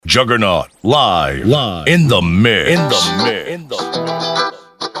Juggernaut, live, in the mix. You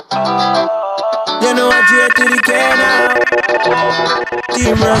know what J to the K now.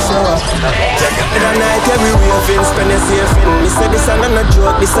 Team Russia. Every night, every raving, spend a saving. Me say this and a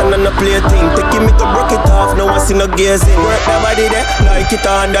joke, this and a plaything. Taking me to break it off, no one see no gazing. Work the body there, like it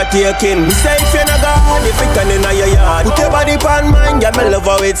undertaking. Me say if you're not God, if it can in your yard. Put your body on mine, yeah, me love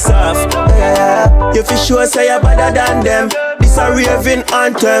how it's soft. Yeah, you feel sure say you're better than them. This a raving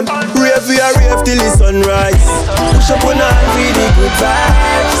anthem. Rave, we a rave till the sunrise. Push up on hand for the good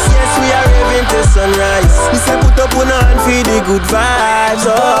vibes. Yes, we are raving till sunrise. We say put up on hand for the good vibes. Oh,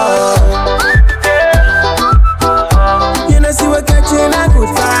 you know see we're catching a good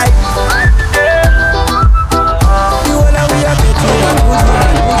vibe. You all are we are catching a good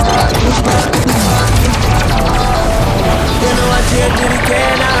vibe. You know what you do the K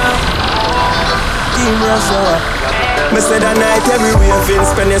now. Team Russia. Me say that night every raving,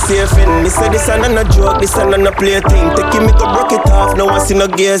 spend your saving. Me say this and a joke, this and a plaything. Taking me to break it off, no one see no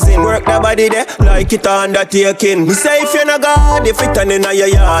gazing. Work the body there, like it undertaking. Me say if you're not God, if it in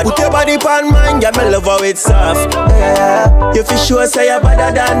your yard. Put your body on mine, yeah, me love how it's soft. Yeah, you feel sure say you're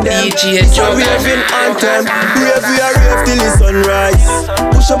better than them. It's a raving anthem. Rave, we are rave till the sunrise.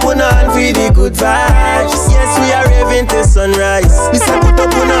 Push up on hand for the good vibes. Yes, we are raving till sunrise. Me say put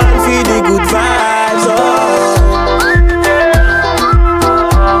up on hand for the good vibes. Oh,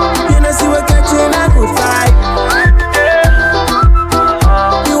 see we're catching a good vibe.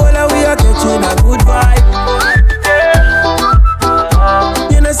 You all are we are catching a good vibe.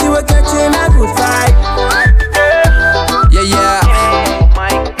 You know see we're catching a good vibe. Yeah. Oh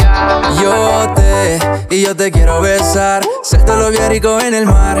my God. Yo te quiero besar. Suelto lo bien rico en el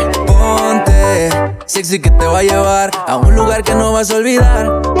mar. Ponte sexy que te va a llevar a un lugar que no vas a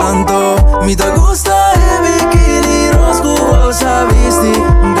olvidar. Tanto mi te gusta el bikini rosco rosa visti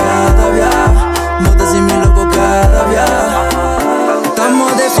cada via. No te sin mi loco cada via.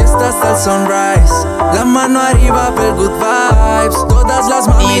 Estamos de fiesta hasta el sunrise. La mano arriba para el good vibes. Todas las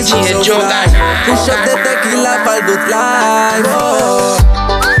mamis son so fly. Un shot de tequila para el good life. Oh.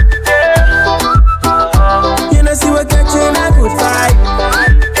 You know see we're catching a good vibe.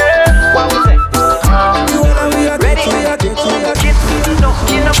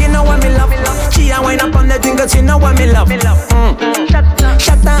 She know what me love. She a wine up on the thing 'cause she know what me love.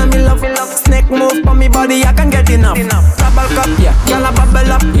 Shut down me love. Snake move on me body, I can get enough. Bubble cup, yeah. Girl a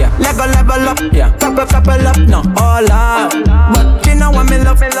bubble up, yeah. Lego level up, yeah. Couple up, no all up. But she know what me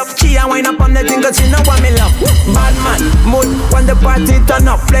love. She a wine up on the thing 'cause she know what me love. Bad man, mood when the party turn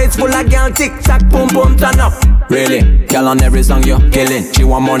up. Place full of girl, tick tock, boom boom turn up. Really, girl on every song you're killing. She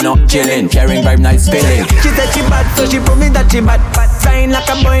want more, not chilling. Sharing vibe, nice feeling. She said she bad, so she prove me that she bad. Flying like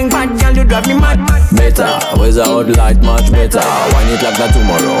a Boeing, bad girl, you drive me mad. Better, with a hot light, much better. Wine it like that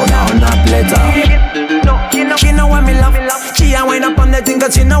tomorrow, now not later. She know what me love. She a wine up on the thing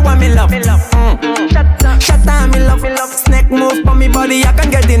 'cause she know what me love. Shut down me love. Snake move on me body, I can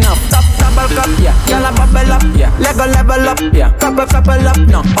get enough. Double cup, yeah. Girl a bubble up, yeah. Lego level up, yeah. Couple up,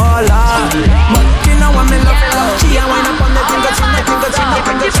 no all up. But she know what me love. She a wine up on the thing 'cause she know.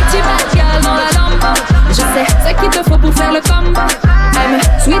 Petit bad girl dans la lampe. Je sais ce qu'il te faut pour faire le combo. I'm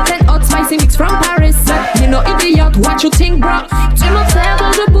sweet and hot, spicy mix from Paris. You know idiot, what you think, bro? Tu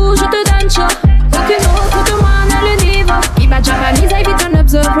m'observes, je bouge, je te donne chaud. Aucune autre que moi n'a le niveau. Keep my Japanese, I be an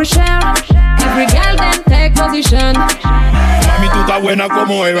observer share. Every girl then take position. Mami, tú estás buena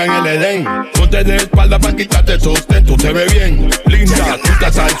como Eva en el Edén. Ponte de espalda para quitarte sostén. Tú te ves bien, linda, tú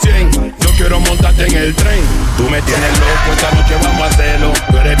estás al 100. Yo quiero montarte en el tren. Tú me tienes loco, esta noche vamos a hacerlo.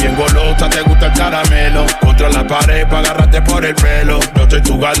 Tú eres bien golosa, te gusta el caramelo. Contra la pared para agarrarte por el pelo. Yo soy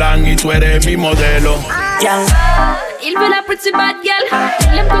tu galán y tú eres mi modelo. Il veut la pretty bad girl.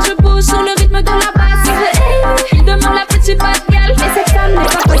 Il aime quand je bouge sur le rythme de la basse. Il veut, hey, il demande la pretty bad girl. Mais cette femme n'est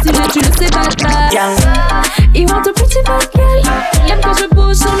pas facile, tu le sais, bad bad. Il want a pretty bad girl. Il aime quand je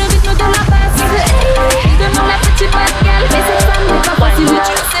bouge sur le rythme de la basse. Il veut, hey, il demande la pretty bad girl. Mais cette femme n'est pas facile,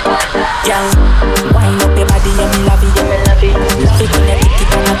 tu le sais, bad bad. Wind up your body and me love it. Love it when you pick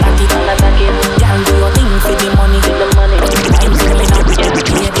it and attack it. Girl, do your thing for the money. Wine for me now,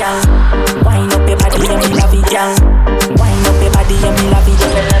 yeah, girl. Wind up your body and me love it, girl. Wind up your body and me love it.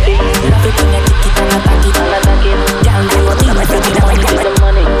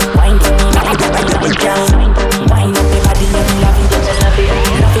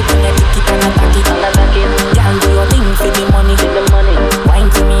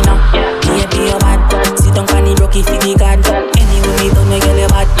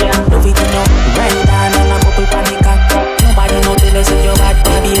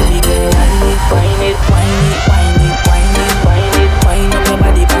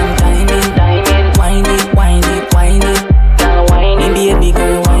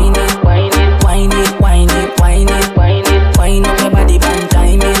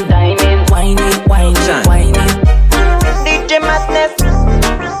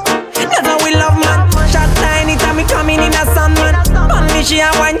 she a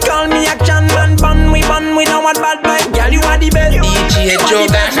wine, call me action man. Bun, we don't want bad vibe. Girl, you are the best. DJ Joe,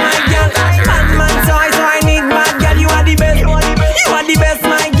 bad girl. Bad man, so I need bad girl. You are the best. You are the best,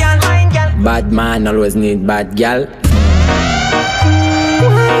 my girl. Bad man always need bad girl.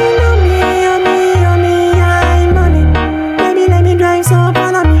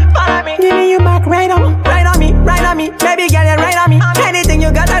 Baby girl, you're right on me. Anything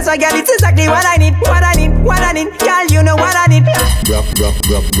you got, that's a girl. It's exactly what I need. What I need. Girl, you know what I need. Rock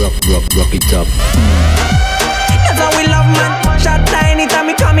it up. That's how we love, man. Shot anytime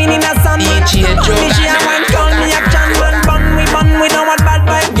we coming in a sun. DJ Joe, she a wine, call me action man. Bun, we don't want bad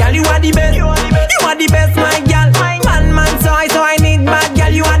vibe. Girl, you are the best. You are the best, my girl. Man, so I need bad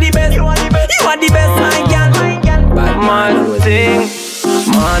girl. You are the best. You are the best, my girl. Bad man thing.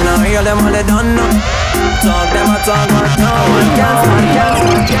 Man, I hear them all they done now. Talk them a talk, but no one can.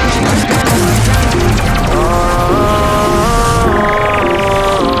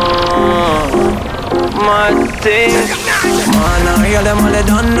 My thing. Man, I hear them all they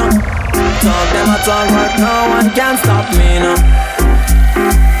done now. Talk them a talk, but no one can stop me now.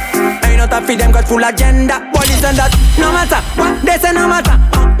 Ain't not a feed them got full agenda. What is that? No matter what they say, no matter.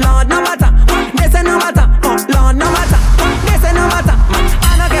 Oh Lord, no matter what they say, no matter. Oh Lord, no matter what they say, no matter.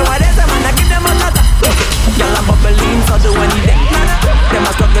 I don't care what they say, man. I give them a matter. Y'all a bubbling, so do anything. Them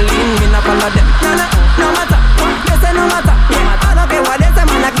a struggling, me not follow them. No matter what they say, no matter. I don't care what they say,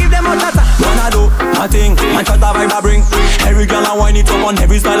 man. I give them a matter. Man I do my thing, man shut the vibe I bring. Every girl I whine it up on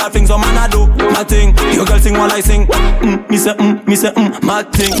every style I think. So man I do my thing, your girl sing while I sing. Me say my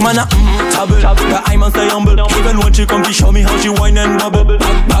thing. Man I tabble, but I must stay humble. Even when she come to show me how she whine and bubble.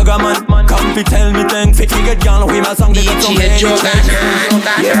 Bagger man, come to tell me things. Fit me get girl with my song, they got some anything.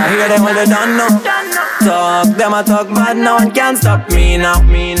 Yeah, I hear them all they done now. Talk, them a talk bad, no one can stop me now.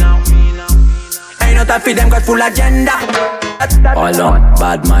 Ain't no time for them got full agenda. Hold on,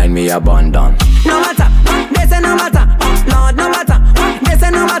 bad mind me abandon. No matter what they say, no matter. Oh Lord, no matter what they say,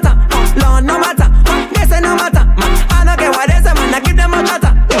 no matter. Oh Lord, no matter what they say, no matter. I don't care what they say, man. I give them a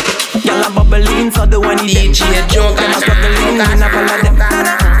chatter. Y'all a bubbling, so do anything. DJ Joe, them a struggling, me not follow them.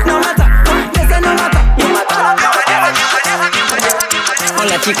 No matter what they say, no matter.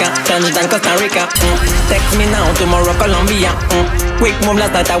 Hola chica, touchdown Costa Rica. Text me now, tomorrow Colombia. Quick move,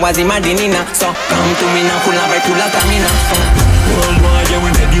 last night I was in Madinina. So come to me now, full of right to la stamina. Worldwide, yeah we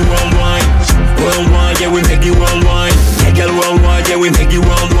make you worldwide. Worldwide, yeah we make you worldwide. Yeah girl worldwide, yeah we make you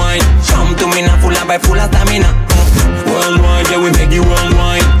worldwide. Come to me now, full of stamina. Worldwide, yeah we make you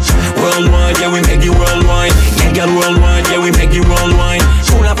worldwide. Worldwide, yeah we make you worldwide. Yeah girl worldwide, yeah we make you worldwide.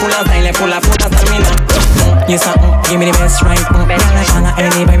 Full of style, full of stamina. You something, give me the best right.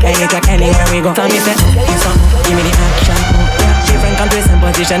 Anywhere, anywhere we go. Tell me say, you something, give me the action. Different countries and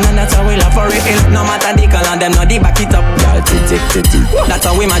position, and that's how we love for real. No matter the color, them no the back it up. Girl, tick. That's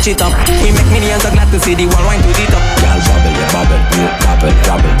how we match it up. We make millions, so glad to see the world wine to the top. Girl, bubble.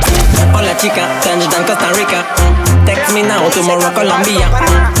 Hola chica, touchdown Costa Rica. Text me now, tomorrow Colombia.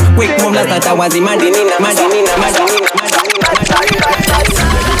 Quick move, last night I was in Madinina.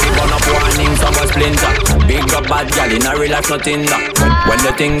 Warning, some a splinter. Big up bad gal in a real life, nothing that. When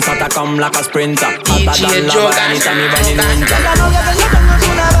the things start to come like a sprinter. Hotter than lava anytime even in winter. La novia que yo tengo es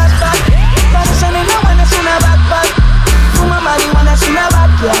una bad bad. Parece niña buena, es una bad bad. Fuma marihuana, es una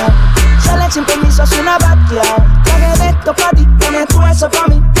bad girl. Sale sin permiso, es una bad girl. Traje de esto pa' ti, dame tú eso pa'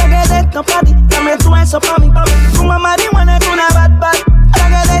 mí. Traje de esto pa' ti, dame tú eso pa' mí. Fuma marihuana, es una bad bad.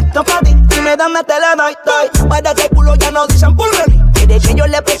 Traje de esto pa' ti, dime dónde te la doy. Para que culo ya no dicen pulveri. Quiere que yo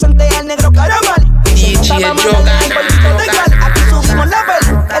le presente al negro caramel. DJ Joe, aquí subimos la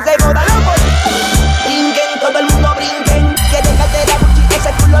peli, que se joda la poli. Brinquen, todo el mundo brinquen. Quiere que te la Gucci,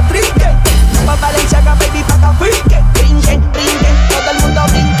 ese culo trinquen. Pa' Valenciaga, baby, pa' Cafique. Brinquen, todo el mundo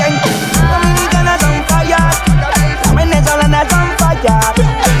brinquen. Dominicanas son fallas, las venezolanas son fallas.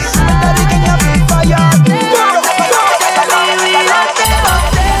 Puertorriqueñas son fallas.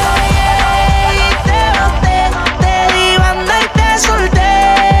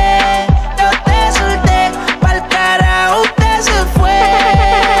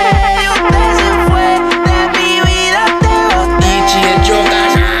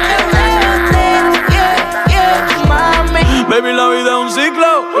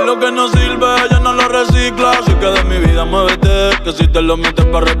 Lo que no sirve, ella no lo recicla. Así que de mi vida muévete, que si te lo metes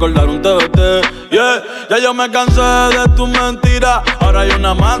para recordar un TBT. Yeah, ya yo me cansé de tus mentiras. Ahora hay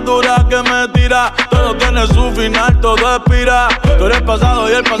una más dura que me tira. Todo tiene su final, todo expira. Tú eres pasado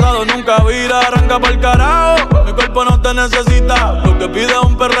y el pasado nunca vira. Arranca pa'l carajo, mi cuerpo no te necesita. Lo que pide es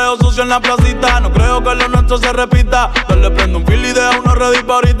un perreo sucio en la placita. No creo que lo nuestro se repita. Yo le prendo un fil y deja uno ready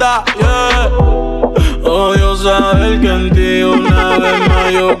pa' ahorita. Yeah. Odio saber que en ti una vez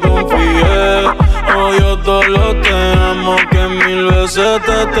más yo confié. Odio todo lo que amo, que 1000 veces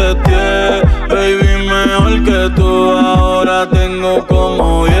te testé. Baby, mejor que tú ahora tengo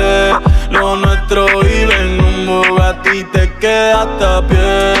como 10. Lo nuestro vive en un Bugatti, te quedaste a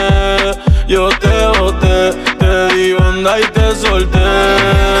pie. Yo te boté, te di banda y te solté.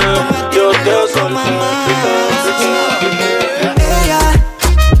 Yo te solté. Ella,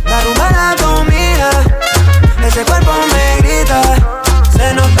 la rumba la comida, ese cuerpo me grita,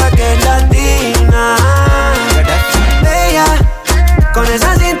 se nota que es latina. Ella, con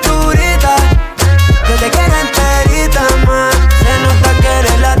esa cinturita, que te quiero enterita más, se nota que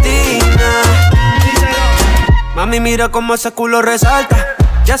eres latina. Mami, mira cómo ese culo resalta.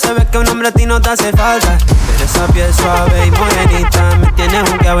 Ya sabes que un hombre a ti no te hace falta. Pero esa piel suave y morenita me tienes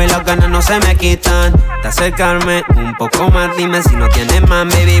junkeado y las ganas no se me quitan de acercarme un poco más. Dime si no tienes más,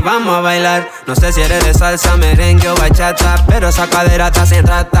 baby, vamos a bailar. No sé si eres de salsa, merengue o bachata, pero esa cadera te hace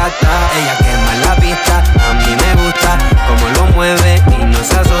ratata. Ella quema la pista, a mí me gusta cómo lo mueve y no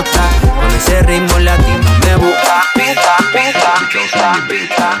se asusta. Con ese ritmo latino me busca. Pista, pista, pista,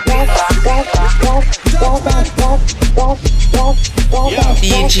 pista, pista,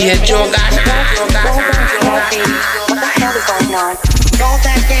 DJ Joga.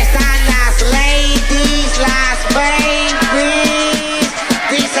 ¿Dónde están las ladies, las babies?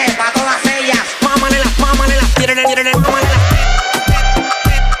 Dice pa' todas ellas, mámanelas, tírenle, mámanelas.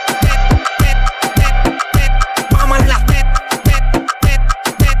 Mámanelas.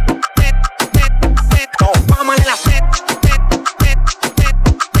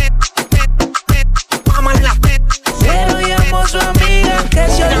 Mámanelas. Pero llamo a su amiga que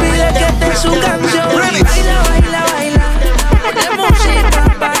se olvide que esta es su canción. Baila, baila, baila, de música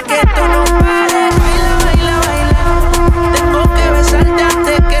pa' que esto no pare. Baila, baila, baila, tengo que besarte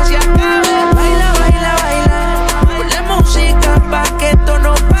antes que se acabe. Baila, baila, baila, ponle música pa' que esto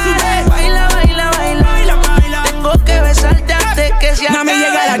no pare. Baila, baila, baila, tengo que besarte antes que se acabe. Dame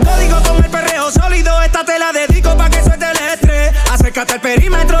llegar al código con el perreo sólido. Esta te la dedico pa' que suelte el estrés. Acércate al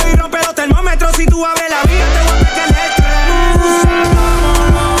perímetro y rompe los termómetros. Si tú a ver la vida te voy a meter el estrés.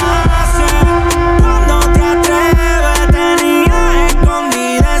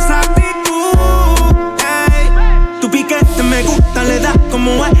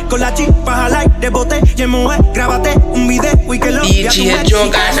 Como es, con la chispa al aire boté, y moé, grábate un video y que lo vea tu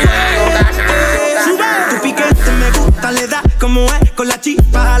ex. Tu piquete me gusta, le da como es, con la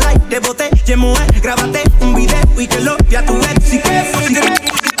chispa al aire boté, y moé, grábate un video y que lo vea tu ex.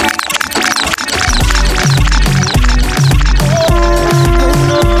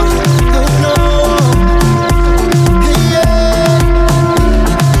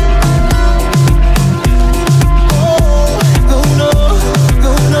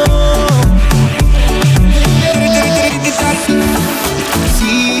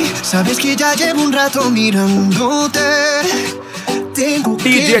 Sabes que ya llevo un rato mirándote. Tengo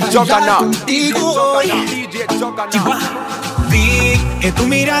que hablar contigo hoy. Vi que tu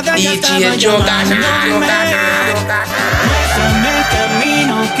mirada ya estaba llamándome. Muéstrame el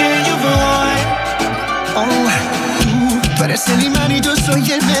camino que yo voy. Tú eres el imán y yo soy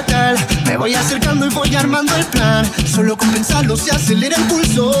el metal. Me voy acercando y voy armando el plan. Solo con pensarlo se acelera el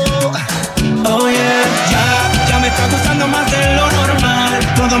pulso. Oh yeah, ya me está gustando más de lo normal.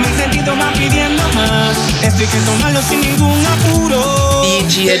 Todos mis sentidos van pidiendo más. Estoy que tomarlo sin ningún apuro.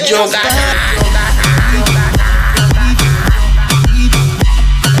 DJ Joga.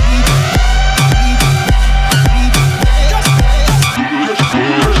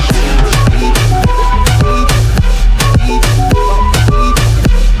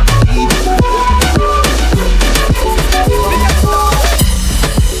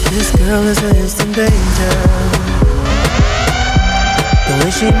 This girl is a instant danger. The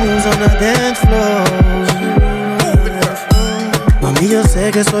way she moves on the dance floor. Mami, yo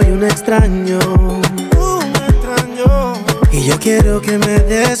sé que soy un extraño. Y yo quiero que me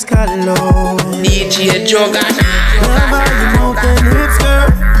des calor. DJ Joga.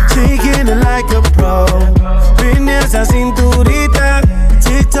 Shaking it like a pro. Brinda esa cinturita.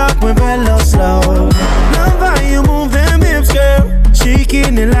 TikTok, muévelo slow. Love how you move them hips, girl.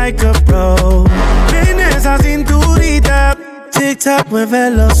 Shaking it like a pro. Brinda esa cinturita. TikTok,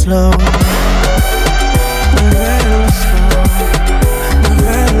 muévelo slow. Muévelo slow.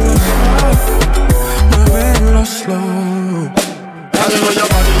 Muévelo slow. Girl, you know your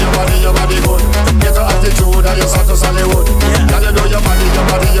body good. Get your attitude and your sort of Hollywood. Girl, you know your body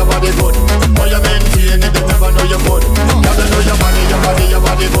good. All you maintain it, they never know you good. Girl, you know your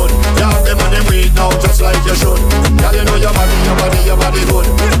body good. You have them on them weed now, just like you should. Girl, you know your body good.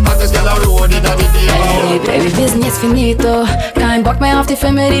 Hottest girl around in the day. ist finito. Kein Bock mehr auf die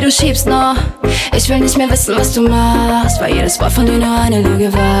Filme, die du schiebst noch. Ich will nicht mehr wissen, was du machst, weil jedes Wort von dir nur eine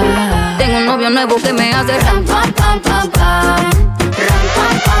Lüge war. Tengo un novio nuevo que me hace ram pam pam pam pam, ram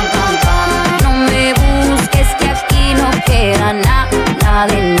pam pam pam pam. No me busques que aquí no queda nada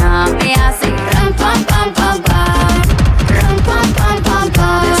de nada. Me hace ram pam pam pam pam, ram pam pam pam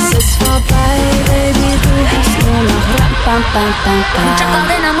pam. Es ist vorbei, baby, du hast nur noch ram pam pam pam pam. Mucha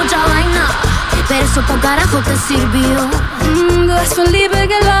cadena, mucha vaina, pero eso pa' carajo te sirvió. Du hast von Liebe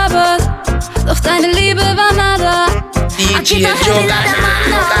gelabert, doch deine Liebe war nada. Aquí traje vida te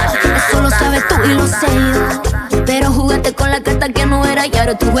manda, eso lo sabes tú y lo sé yo. Pero jugaste con la carta que no era y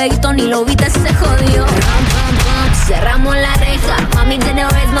ahora tu jueguito ni lo viste, se jodió. Cerramos la reja, mami de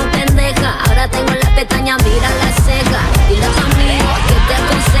nuevo es no pendeja. Ahora tengo la pestaña, mira la ceja. Dile a tu amigo que te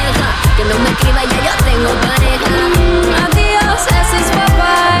aconseja que no me escriba, ya yo tengo pareja. Adios, es ist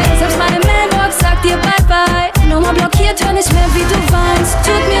vorbei. Selbst meine Mailbox sagt dir bye bye. Nummer blockiert, hör nicht mehr wie du weinst.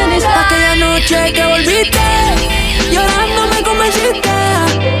 Tut mir nicht leid. Aquella noche que volviste, llorando me convenciste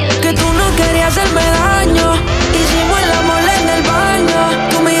que tú no querías hacerme daño. Hicimos el amor en el baño.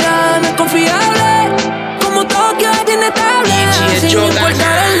 Tu mirada no es confiable, como Tokio es inestable. Sin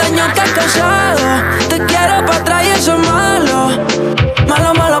importar el daño que has causado, te quiero pa' atrás y eso es malo.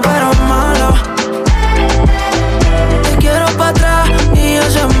 Malo, malo, pero malo. Te quiero pa' atrás y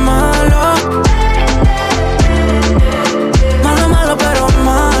eso es malo. Malo, malo, pero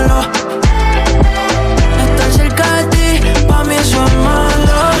malo. Estar cerca de ti, pa' mí eso es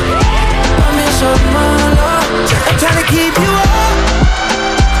malo. Pa' mí eso es malo. I'm trying to keep you up,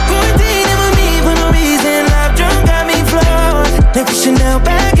 quarantining with me for no reason. Love drunk got me flawed. Left Chanel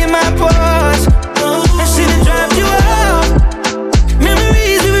back in my Porsche. I should've dropped you off.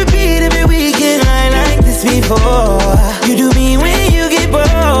 Memories we repeat every weekend. I like this before. You do me when you get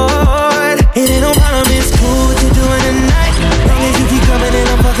bored. It ain't no problem, it's cool what you're doing tonight. Long as you keep coming and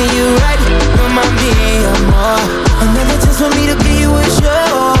I'm fucking you right. Remind me of more. Another chance for me to be with you.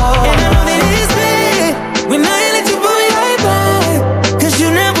 And I know that it's bad when I let you pull me right back. Cause you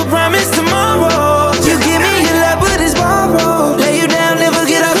never promised tomorrow. You give me your love but it's borrowed. Lay you down, never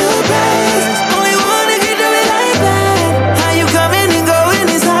get off your bed. Only one that can do it like that. How you coming and going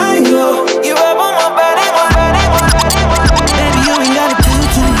is how you go. You up on my body, my body, my body. Baby, you ain't gotta do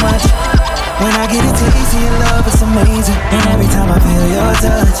too much. When I get a taste of your love, it's amazing. And every time I feel your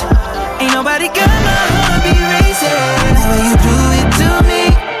touch, ain't nobody got my heart be racing. The way you do it to me,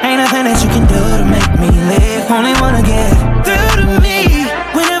 ain't nothing that you can do to make me live. Only wanna get through to me.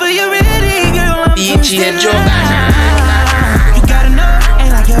 Whenever you're ready, girl, I'm first in line. You gotta know,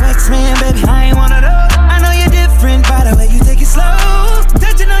 ain't like your ex-man, baby. I ain't one of those. I know you're different by the way you take it slow.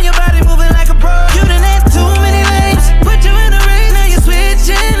 Touching on your body, moving like a pro. You done had too many lanes. Put you in a race, now you're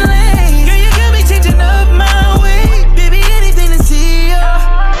switching lanes. Girl, you got me changing up my way. Baby, anything to see your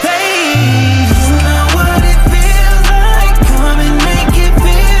face. You know what it feels like. Come and make it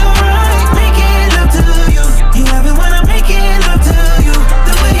feel right. Making love to you. You love it when I'm making love to you.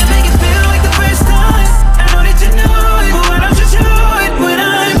 The way you make it feel like the first time. I know that you know it, but why don't you show it when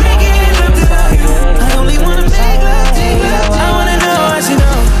I'm making love to you? I only wanna make love to you. I wanna know what you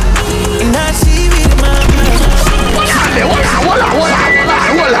know. And I see me in my mind.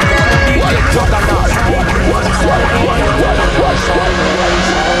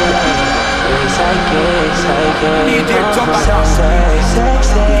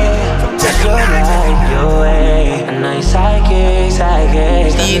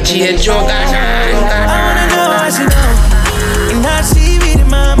 DJ Joga. I wanna know what she know. And I see it in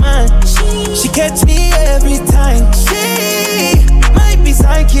my mind. She catch me every time. She might be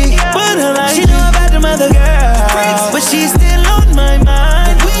psychic, but her life she know about them other girls. But she's still on my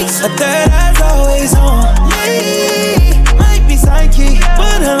mind. A third eye's always on me. Might be psychic,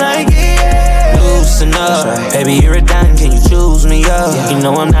 but her like it. Loosen up, baby, you're a dime, can you choose me up? You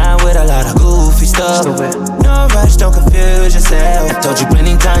know I'm not with a lot of goofy stuff. No rush, don't confuse yourself. I told you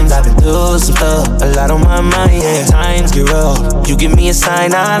plenty times I've been through some stuff. A lot on my mind, yeah. Times get rough. You give me a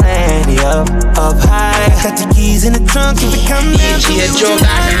sign, I'll land you up high. Got the keys in the trunk, if it come down to it, would you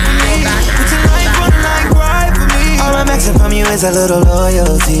life on like right for me? All I'm asking from you is a little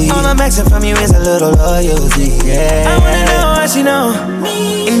loyalty. All I'm asking from you is a little loyalty, yeah. I wanna know what she know,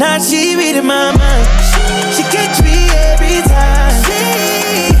 and how she reading my mind. She catch me every time.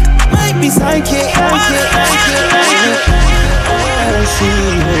 She might be psychic. I see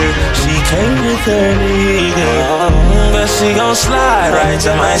her, she came with her nigga, but she gon' slide right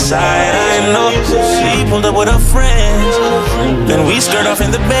to my side. I know she pulled up with her friends, then we skirt off in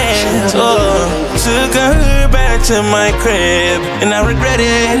the bed. Took her back to my crib, and I regret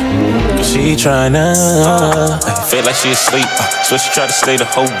it. Cause she tryna feel like she asleep. So she tried to stay the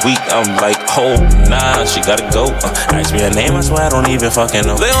whole week. I'm like, oh, nah, she gotta go. Ask me her name, I swear I don't even fucking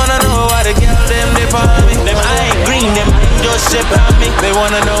know. They wanna know why the girl them dip on me. Them I ain't green, them just sip on me. They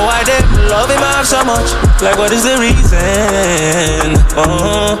wanna know why they love him off so much. Like, what is the reason?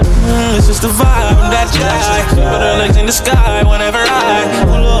 It's just the vibe that guy. Put her legs in the sky whenever I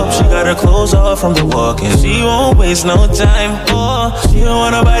pull up. She got her clothes off from the walk and she won't waste no time. Oh, she don't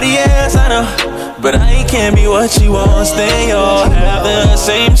want nobody else, I know. But I can't be what she wants. They all have the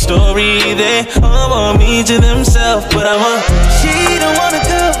same story. They all want me to themselves, but She don't wanna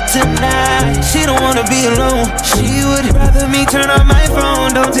go tonight. She don't wanna be alone. She would rather me turn on my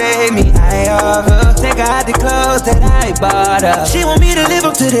phone. Don't take me high off her. Take out the clothes that I bought her. She want me to live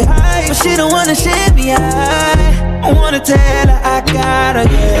up to the hype, but she don't wanna share me high. I wanna tell her I got her,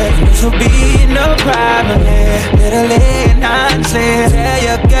 yeah. This will be no problem, yeah. Literally non-slave. Tell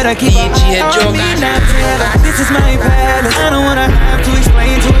you, gotta keep on me, not tell her. This is my palace. I don't wanna have to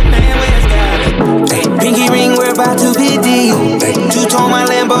explain to a man where it's got it. Pinky ring, we're about to be deep. Two-tone my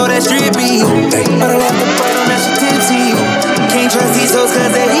Lambo, that's drippy. But I left the butt on that she tipsy. Can't trust these hoes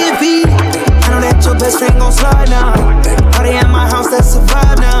cause they're hippie. I know that your best friend gon' slide now. Party at my house, that's a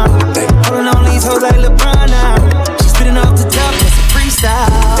vibe now. Pulling on these hoes like LeBron now. Spitting off the top, it's a freestyle.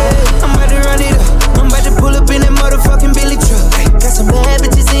 I'm about to run it up. I'm about to pull up in that motherfucking Billy truck. Got some bad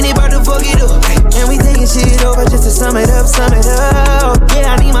bitches in it, about to fuck it up. And we taking shit over just to sum it up, sum it up.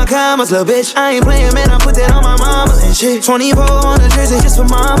 Yeah, I need my commas, little bitch. I ain't playing, man, I put that on my mama and shit. 24 on the jersey just for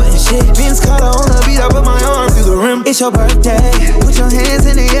mama and shit. Vince Carter on the beat, I put my arm through the rim. It's your birthday. Put your hands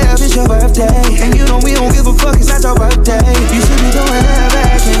in the air, it's your birthday. And you know we don't give a fuck, it's not your birthday. You should be doing that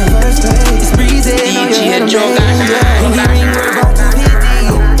back in the first place. It's breezy, DJ Joga. Pinky ring, we're about to be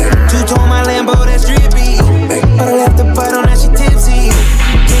deep. Two-tone my Lambo, that's drippy. But I left the butt on that she tipsy.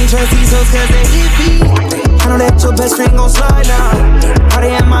 Can't trust these hoes cause they hippie. I know that your best friend gon' slide now. Party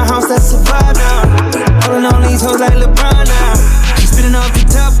at my house, that's a vibe now. Pulling on these hoes like LeBron now. Spitting off the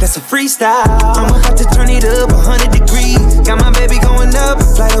top, that's a freestyle. I'm about to turn it up 100 degrees. Got my baby going up,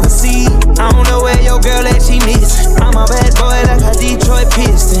 flight overseas. I don't know where your girl at, she missing. I'm a bad boy like a Detroit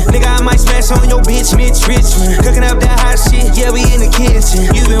Piston. Nigga, I might smash on your bitch, Mitch Richmond. Cooking up that hot shit, yeah, we in the kitchen.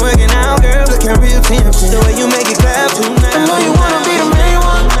 You been working out, girl, looking real tempting. The way you make it clap tonight. I know you wanna be the main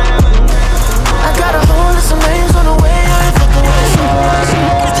one. I got a whole list of names on the way. I ain't fucking with you.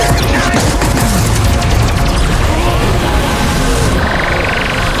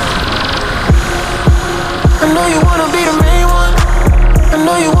 I know you wanna be the main one. I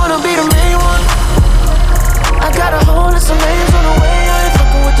know you wanna be the main one. I got a whole list of names on the way. I ain't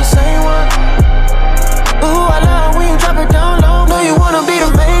fucking with the same one. Ooh, I love when you drop it down low. Know you wanna be the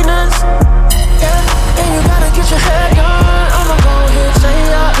maintenance. Yeah, and you gotta get your hair done. I'ma go ahead, say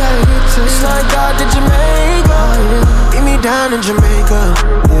yeah. It's like God to Jamaica. Beat me down in Jamaica.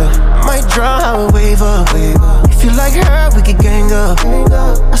 Yeah, might draw a wave up. If you like her, we could gang up.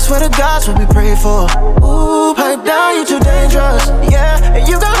 I swear to God's what we pray for. Ooh, pipe down, you too dangerous. Yeah, and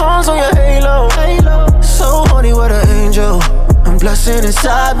you got horns on your halo. So horny, what an angel. I'm blushing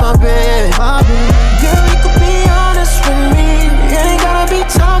inside my bed. Girl, you could be honest with me. You ain't gotta be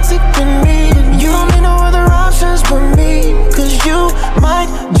toxic with me. You don't need no other options but me. Cause you might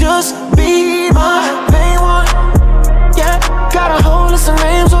just be my main one. Yeah, got a whole list of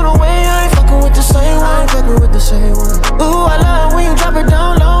names on the way. I ain't fucking with the same one. I ain't fucking with the same one. Ooh, I love when you drop it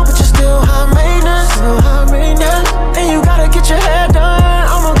down low, but you're still high maintenance. Yeah, and you gotta get your hair done.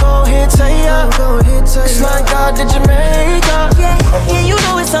 I'ma go ahead, say yeah. It's like God to Jamaica. Yeah, you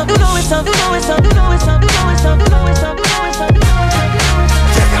know it's up, you know it's up, you know it's up, you know it's up, you know it's up, you know it's up, you know it's up, you know it's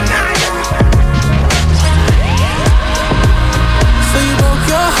up. So you broke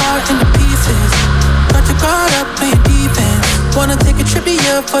your heart into pieces, but you caught up playing defense. Wanna take a trip to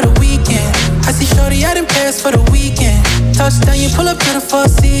Europe for the weekend. I see shorty out in Paris for the weekend. Touchdown, you pull up to the Four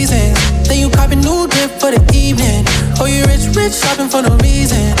Seasons. Then you cop a new drip for the evening. Oh, you rich, shopping for no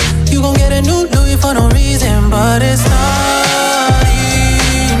reason. You gon' get a new Louis for no reason. But it's not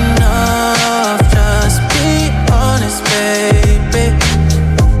enough, just be honest, baby.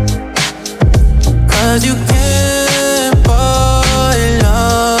 Cause you can't buy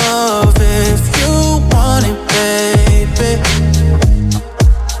love if you want it, baby.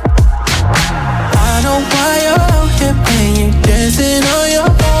 I know why you're out here playing, dancing on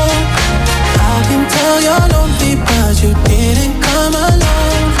your own. I can tell you're lonely, but you didn't come alone.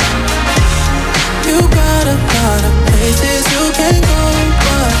 You got a lot of places you can go,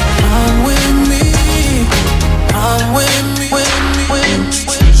 but I'm with me, I'm with me,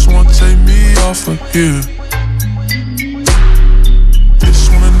 Just wanna take me off of here.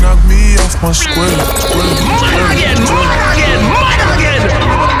 Just wanna knock me off my square.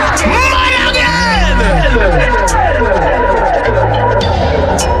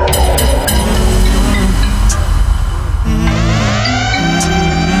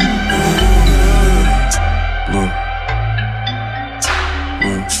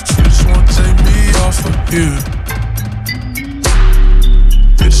 yeah.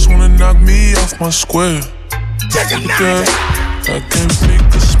 They just wanna knock me off my square. Yeah, I can't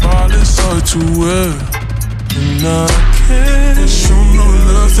fake a smile, it's hard to wear. And I can't show no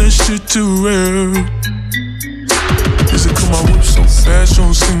love, that shit too rare. Is it 'cause my whip so fast, you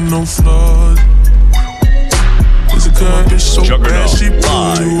don't see no flaws? Is it 'cause my bitch so bad, she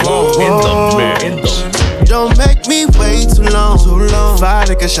pull you off? Don't make me wait too long. Fire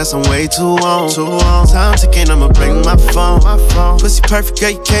like a shot, I'm way too on. Time ticking, I'ma bring my phone. Pussy perfect, yeah,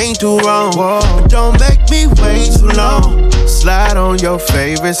 you can't do wrong. But don't make me wait too long. Slide on your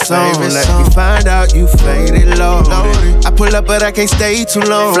favorite song. Let me find out you faded low. I pull up, but I can't stay too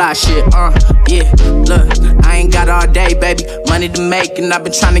long. Fly shit, yeah. Look, I ain't got all day, baby. Money to make, and I've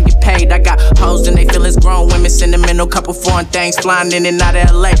been trying to get paid. I got hoes and they feelings grown. Women sentimental, couple foreign things flying in and out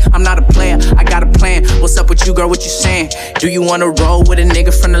of LA. I'm not a player, I got a plan. What's up with you, girl? What you saying? Do you wanna roll with a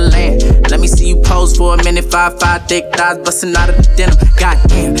nigga from the land? Let me see you pose for a minute. 5'5", thick thighs busting out of the denim.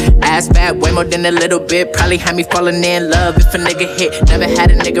 Goddamn, ass bad, way more than a little bit. Probably had me falling in love if a nigga hit. Never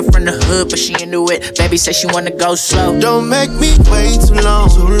had a nigga from the hood, but she into it. Baby say she wanna go slow. Don't make me wait too long.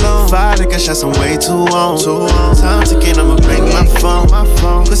 Fire like a shot, I'm way too on. Time ticking, I'ma bring my phone.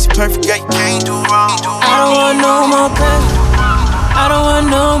 Pussy perfect, yeah, you can't do wrong. I don't want no more pain. I don't want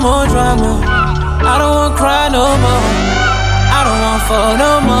no more drama. I don't want cry no more. I don't want fall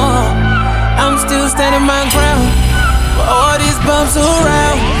no more. I'm still standing my ground. But all these bumps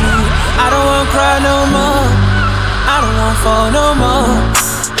around me. I don't want cry no more. I don't want fall no more.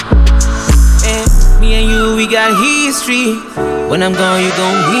 And me and you, we got history. When I'm gone, you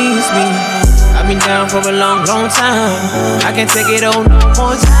gon' miss me. I've been down for a long, long time. I can't take it on no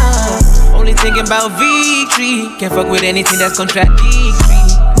more time. Only thinking about victory. Can't fuck with anything that's contradictory.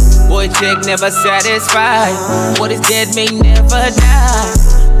 Boy check never satisfied. What is dead may never die.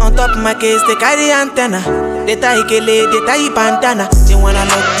 On top of my case, they carry antenna. They tie kele, they tie bandana. They wanna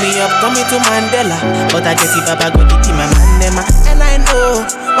lock me up, coming to Mandela. But I guess if I go to team, my man, and I know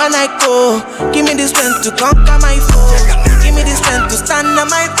when I go, give me the strength to conquer my foes. Give me the strength to stand on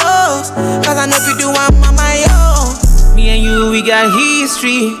my toes. Cause I know if you do, I'm on my own. Me and you, we got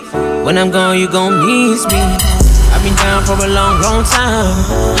history. When I'm gone, you gon' miss me. I've been down for a long, long time.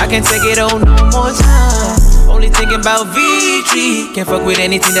 I can't take it on no more time. Only thinking about victory. Can't fuck with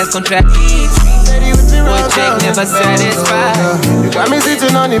anything that's contradictory. Boy check never satisfied. You got me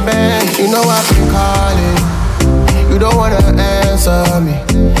sitting on the bench. You know I've been calling. You don't wanna answer me.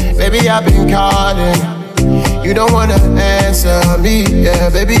 Baby, I've been calling. You don't wanna answer me. Yeah,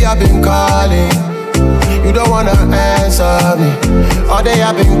 baby, I've been calling. You don't wanna answer me. All day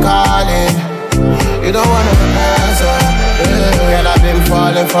I've been calling. You don't wanna answer. Yeah, girl, I've been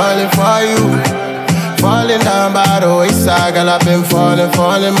falling for you. Falling down by the wayside, girl, I've been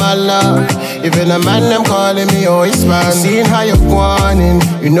falling, my love. Even the man, them calling me always man. Seeing how you're whining,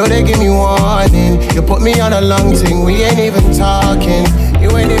 you know they give me warning. You put me on a long thing, we ain't even talking.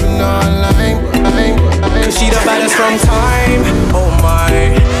 You ain't even online. Cause she the baddest from time, oh my.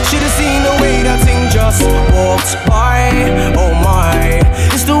 Should've seen the way that thing just walked by, oh my.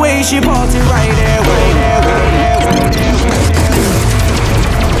 It's the way she party right there, right there, right there, right there.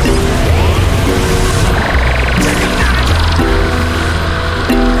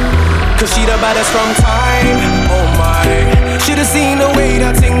 Cause she the baddest from time, oh my. Should've seen the way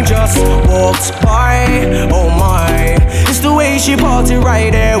that thing just walked by, oh my. It's the way she party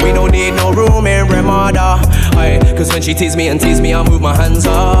right there. We don't need no room in Ramada. Cause when she tease me, I move my hands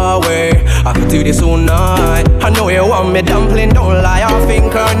away. I could do this all night. I know you want me dumpling, don't lie. I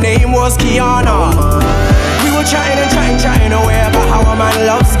think her name was Kiana. We were chatting away about how a man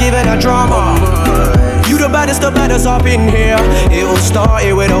loves giving a drama. You the baddest up in here. It all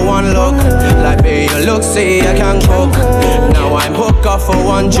started with a one look. Like, babe, you look, say I can cook. Now I'm hooked up for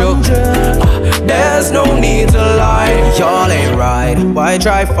one joke. There's no need to lie. Y'all ain't right, why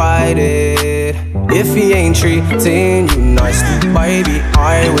try fight it? If he ain't treating you nicely, baby,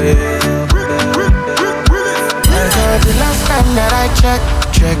 I will. My girl, the last time that I checked.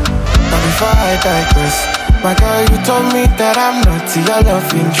 But before I digress, my girl, you told me that I'm not your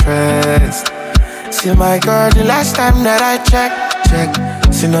love interest. See my girl, the last time that I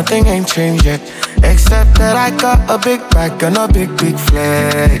checked. See nothing ain't changed yet, except that I got a big bag and a big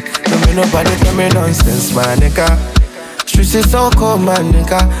flag. Don't make nobody tell me nonsense, my nigga. Streets is so cold, my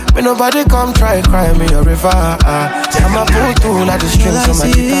nigga. May nobody come try cry me a river. I'ma pull through like the strings on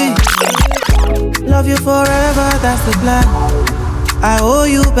my guitar. Love you forever, that's the plan. I owe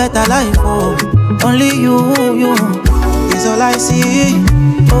you better life, oh. Only you is all I see.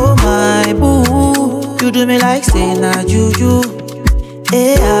 Oh my boo, you do me like say na juju.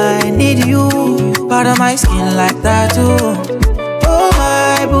 Yeah, I need you, part of my skin like that too. Oh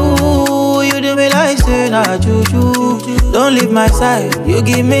my boo, you do me like say na juju. Don't leave my side, you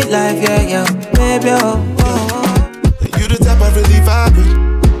give me life, yeah, yeah, baby. Oh. You the type I really vibe with,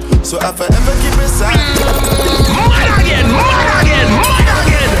 so I forever keep it silent. Mad again.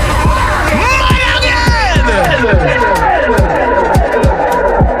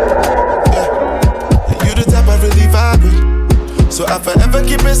 You the type I really vibe with, so I forever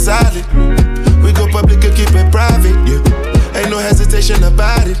keep it silent. We go public and keep it private, yeah. Ain't no hesitation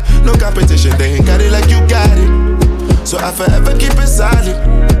about it, no competition, they ain't got it like you got it. So I forever keep it silent.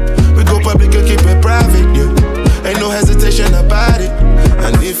 We go public and keep it private, yeah. Ain't no hesitation about it.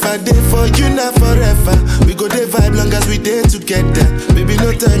 And if I did for you, not forever. We go dey vibe long as we dey together. Baby,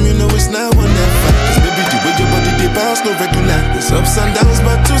 no time, you know it's not whenever. Cause baby, the way your body dey bounce, no regular. There's ups and downs,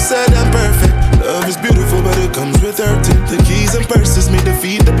 but too sad and perfect. Love is beautiful, but it comes with hurting. The keys and purses may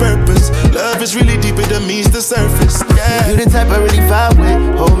defeat the purpose. Love is really deep, it meets the surface. Yeah. You the type I really vibe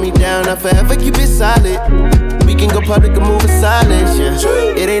with. Hold me down, I forever keep it solid. We can go public and move in silence, yeah.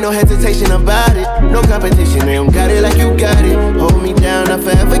 It ain't no hesitation about it. No competition, they don't got it like you got it. Hold me down, I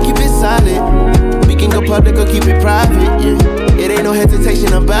forever keep it solid. We can go public or keep it private, yeah. It ain't no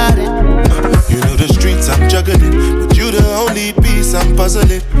hesitation about it. You know the streets I'm juggling, but you the only piece I'm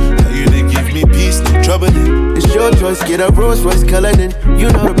puzzling. How you they give me peace, no troubling. It's your choice, get a Rolls Royce colored in. You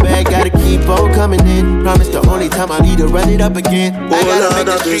know the bag, gotta keep on coming in. Promise the only time I need to run it up again. I gotta make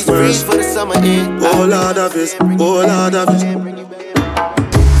the streets freeze for the summer end. Oh Lord of this, oh Lord of this.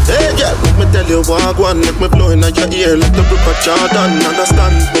 Hey girl, let me tell you walk one. Make me blow in your ear like the book of Jordan.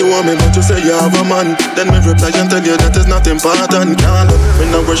 Understand, you want me but you say you have a man. Then me reply and tell you that is not important. Can't look,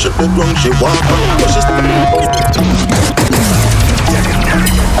 me no worship the ground she walk on. But she's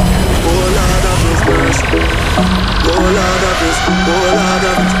oh Lord of this verse. Oh Lord of this, oh Lord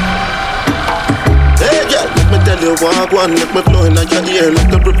of this. Hey girl, let me tell you walk one. Make me blow in your ear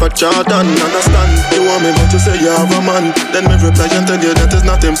like the brook of Jordan. Understand, you want me but you say you have a man. Then me reply and tell you that is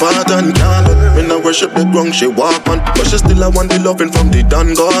not important. Can't look, me no worship the ground she walk on. But she still a want the loving from the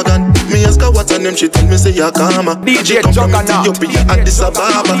Don Gorgon. Me ask her what's her name, she tell me say you're karma. DJ come from Ethiopia, Addis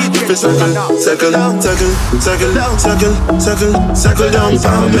Ababa. You feel settle down for me. Settle down for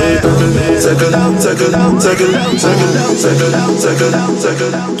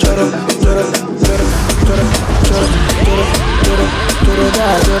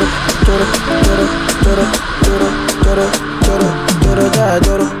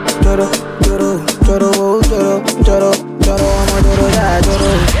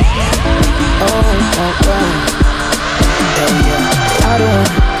I don't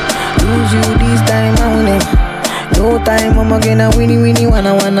lose you this time, I win it. No time, I'm gonna winnie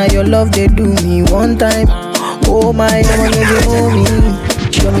wanna your love, they do me one time. Oh my, I wanna get me.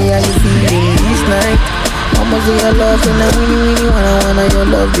 Show me how you feeling this night. I'ma say your love and I winnie wanna your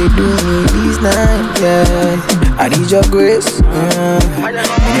love, they do me this night, yeah. I need your grace,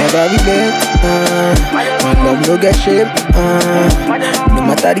 never be late, my love no get shape, no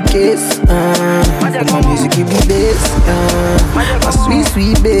matter the case, my music give me bass, my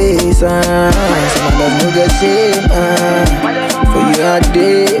sweet bass, so my love no get shape, for you all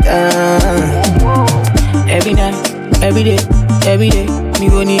day, every night, every day, me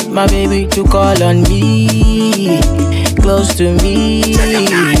gon' need my baby to call on me, close to me,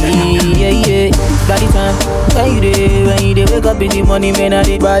 yeah. By the time when you dey wake up in the morning, man, I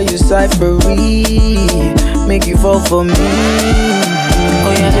dey buy you cyphery, make you fall for me.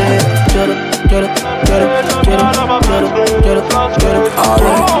 Oh yeah,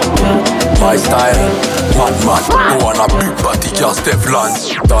 alright, my style, man, who wanna big body, just Teflon.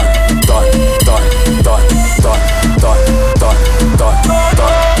 Done.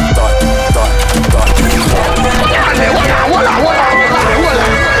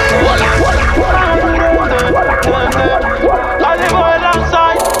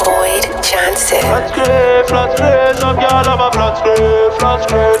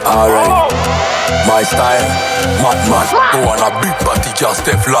 Alright, my style, madman, who wanna big body, just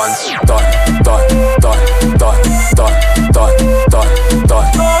Teflon. Done.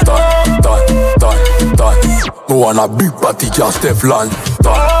 Who wanna big body, just Teflon.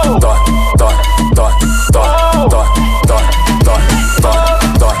 Done.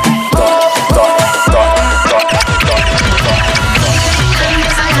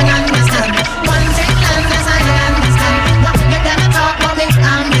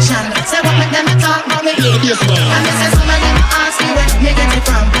 And some of them ask me where me get it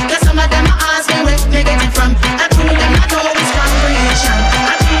from. Cause some of them ask me where me get it from. I told them I know it's from creation.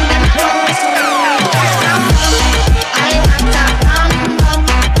 I told them I know it's from creation. I want to come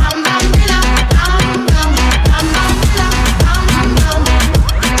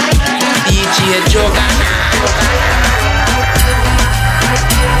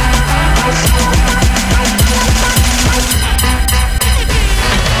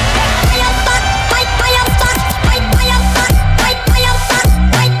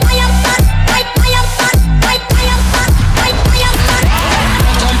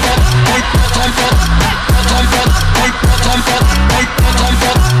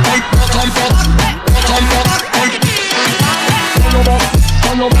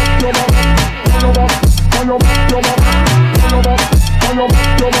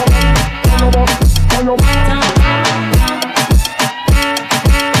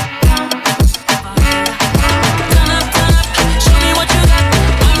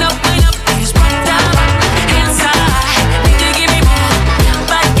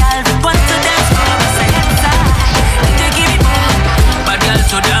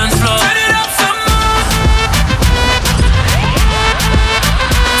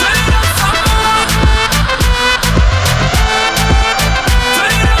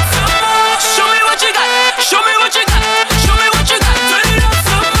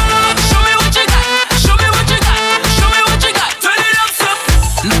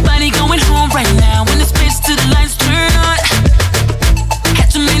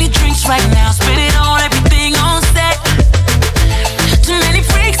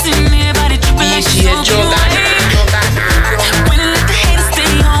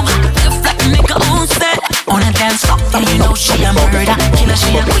that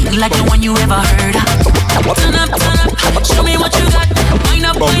she a quick like the one you ever heard of. Turn up, show me what you got. Wind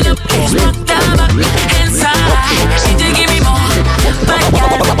up, smoke that back inside. DJ give me more, bad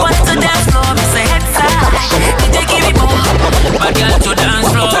girl, what's the dance floor? Me say head side. DJ give me more, bad girl to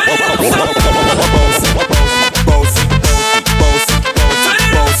dance floor.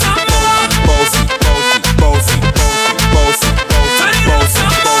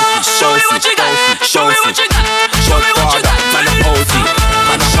 Show me what you got. Show me what you got. Show me what you got. Man a posy,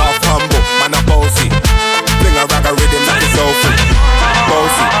 man a sharp humble, man a bossy. Bring a rag a rhythm that is soulful.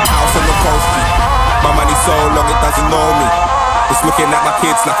 Bossy, house on the coasty. My money so long it doesn't know me. It's looking at my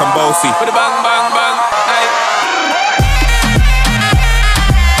kids like I'm bossy. With a bang, bang, bang, hey.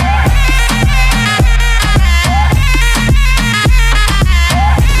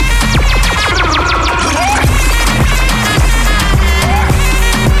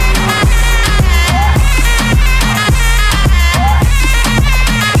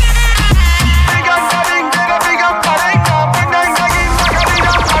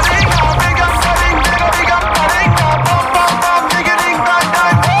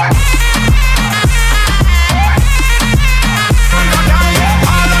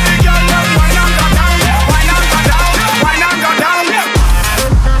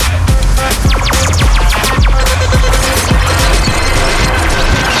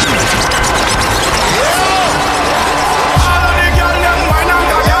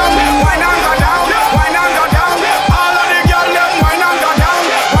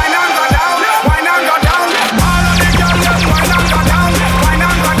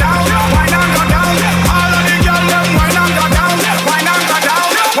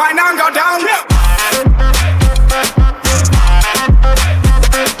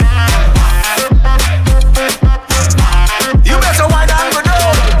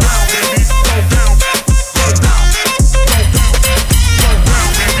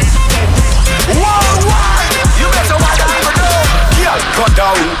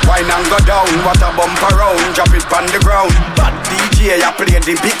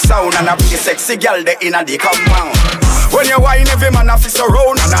 Sexy girl, they inna the compound. When you whine, every man a fist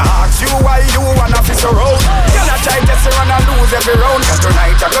around, and I ask you why you wanna fist around. Girl, I try to run and lose every round, 'cause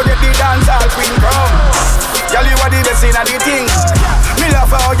tonight I go get the dance all queen crown. Girl, you are the best inna the thing. Me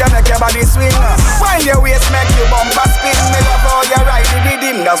love how you make your body swing. Wind your waist, make your bumper spin. Me love how you ride the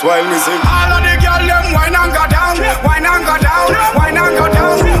rhythm, that's why me sing. All of the girl them whine and go down, whine and go down, whine and go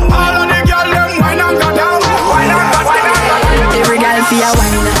down. All of the girl them whine and go down, whine and go down. Every girl feel a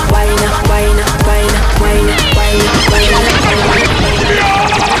whine, whine, whine, whine, whine, whine, whine.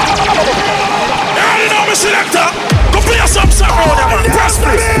 Yeah, you know me selector. Go play some song, man. Press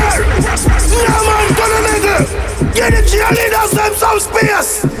please. Yeah, man, come on, nigga. Get the cheerleaders them some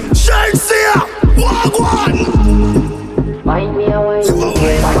space. Shine see walk one. Whine me a whine.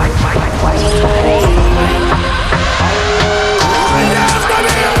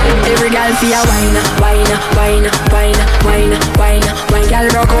 Every girl feel a whine, whine, whine, whine, whine, whine, whine. Girl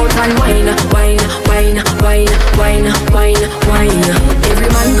rock out and whine, whine, whine, whine, whine, whine, whine. Every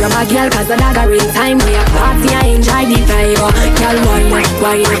man grab a girl 'cause the dagger in time. We a party and enjoy the vibe. Girl whine, whine,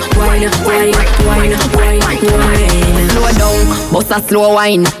 whine, whine, whine, whine, whine. Slow down, bust a slow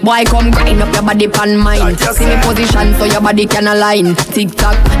wine. Boy come grind up your body pan mine. See me position so your body can align. Tick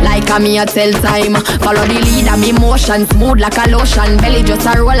tock like a me a tell time. Follow the lead of me motion, smooth like a lotion. Belly just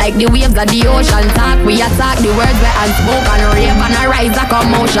a roll like the waves of the ocean. Talk, we attack the words we unspoke and rave and a rise a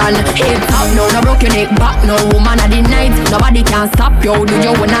commotion. Head up, no broke your neck back, no woman of the night. Nobody can stop you. Do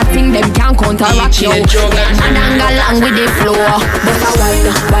you wanna think them can counteract you? And hang along with the flow. But a wine,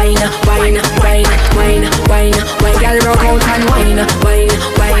 wine, wine, wine, wine, wine, wine. Girl rock out and wine, wine,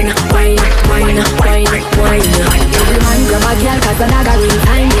 wine, wine, wine, wine, wine. Every man grab a girl 'cause the dagger in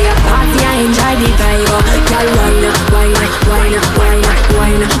time. They a party and enjoy the vibe. Girl wine, wine, wine, wine,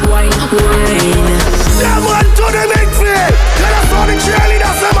 wine, wine, wine. Yeah, man, to the midfield. Let us know the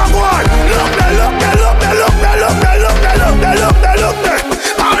cheerleaders them a go on. Look there, look there, look there, look there, look there, look there, look there, look there, look there.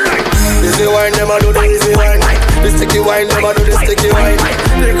 All right. Easy wine, them a do the easy wine. The sticky wine, them a do the sticky wine.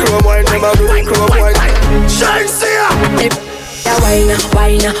 The chrome wine, them a do the chrome wine. Shine see ya. Wine,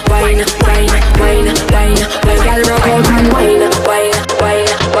 wine, wine, wine, wine, wine, wine. Girl rock out and wine, wine, wine,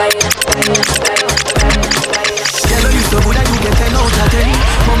 wine, wine, wine. Girl, you so good that you get 10 out of 10.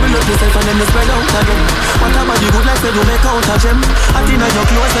 Mumble up yourself and then you spread out again. What about you good like say you make out a gem? I think your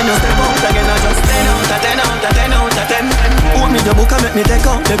clothes when you step out again. I just 10 out of 10 out of 10 out of 10. Put me the book and make me take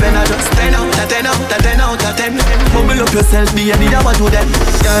out the pen. I just 10 out of 10 out of 10 out of 10. Mumble up yourself, be a leader, what do them?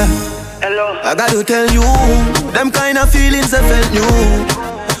 Yeah. Hello. I gotta tell you, them kind of feelings I felt new.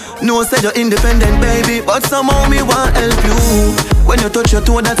 No, say you're independent, baby, but somehow me want help you. When you touch your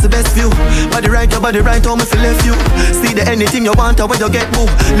toe, that's the best view. Body right, your body right, how me feel left you. See the anything you want, or when you get boo.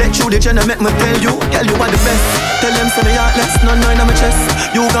 Let you the channel make me tell you. Girl, you are the best. Tell them say me heartless, no in my chest.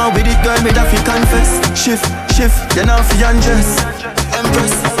 You gone with it, girl, me that feel confess. Shift, you're not for undress.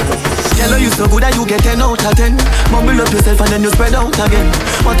 Empress. Girl, you so good that you get 10 out of 10. Mumble up yourself and then you spread out again.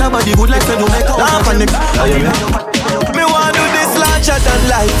 What about the good life you do make out of it? Me want do this larger than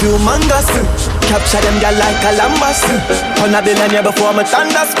life, humongous. Capture them girl like Columbus. On a billionaire before me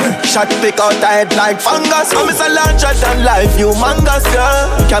thunders. Shot pick out the head like fungus. I'm a larger than life, humongous, yeah.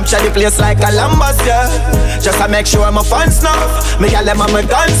 Capture the place like Columbus, yeah. Just to make sure my fans know. Me girl them on my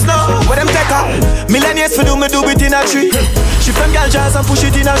guns now. Where them take her? Millennials for do me do it in a tree. Shift them girl jazz and push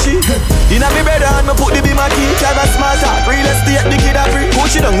it in a she. In a me brother and me put the beam a key. Clever smarter, real estate the kid a free.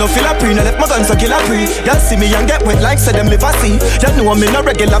 Push it down, no feel a pre. No left my guns so kill a pre. Y'all see me and get wet like say them live a sea. You know me no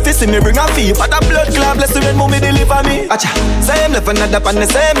regular fist, see me bring a fee. But a blood clot bless you when mommy deliver me. Acha, same level, not up on the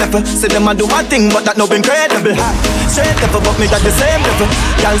same level. Say them a do my thing, but that no incredible. Straight level, but me got the same level.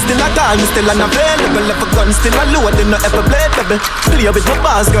 Y'all still a call, me still unavailable. Left a gun, still a load, they no ever play double. Play with my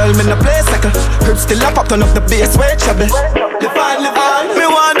bars, girl, me no play second. Crib still a pop, turn up the bass, way trouble. Live on. Me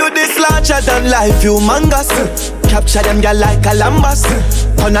want do this larger than life, humongous. Capture them girl like Columbus.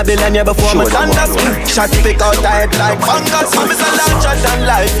 On a billionaire before my thunders. Shot pick out the head like fungus. I'm a larger than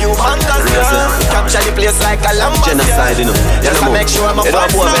life, humongous. Capture the place like Columbus. Genocide, you know. Just to make sure I'm a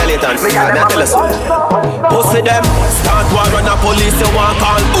fast now. Pussy them. Start war on the police, you want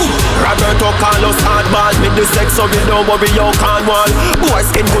call. Roberto Carlos hardball. Me the sex so we don't worry, you can't wall. Boy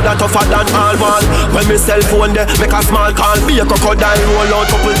skin good and tougher than all wall. When me cell phone there, make a small call. Be a crocodile, roll out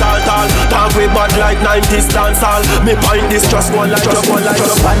couple tall. Talk way bad like 90s dancehall. Me find this just one like just one like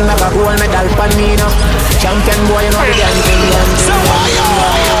just one. Like a gold medal for me now. Champion boy, you know the damn thing. So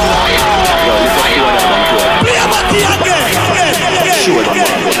we are back here again. Sure.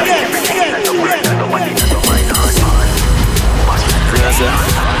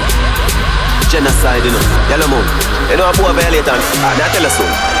 Genocide, you know. Yellow moon. You know a boy violate and I tell us so.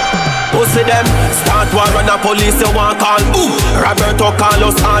 Pussy them, start war on the police, you want call. Roberto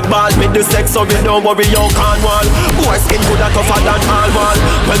Carlos hardball. Me the sex so we don't worry, you can't wall. Boy skin good and tougher than all wall.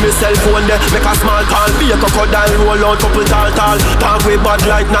 When me cell phone there, make a small call. Be a crocodile, roll out couple tall. Talk way bad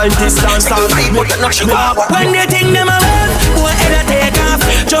like 90s dancehall. When they think them a world, boy head a take off.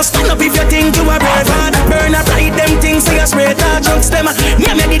 Just stand up if you think you a brave heart. Burn up right them things, so you spray touch. Drugs them,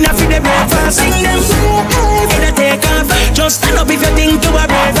 yeah me did not feel the breakfast. Sing them, head a take off. Just stand up if you think you a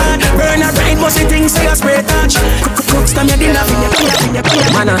brave heart. Burn a bright musty thing, so you spray touch. Crooks them, you did not feel the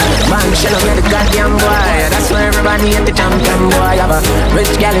man, man, shell up the goddamn boy. That's why everybody hate the champion boy. Have a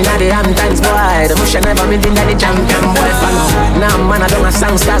rich girl in the Hamptons boy. The bush never been in the champion boy. Now man, I don't a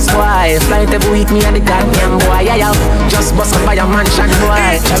songsters boy. Flight every week, me and the goddamn boy. Yeah, just bust up by your mansion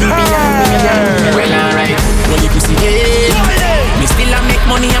boy. Champion, well alright. Well, if you see it, me still a make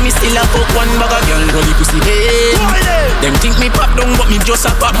money and me still a fuck one bag of girl. Well, if you see it, them think me pop down, but me just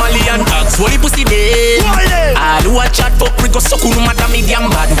a pop Mali and dogs. Well, if you see it, all who a chat fuck we go suck no matter me damn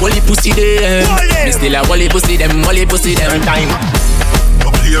bad. Well, if you see it, me still a wally pussy them, wally pussy them time.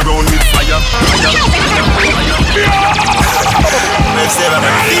 Play around with fire.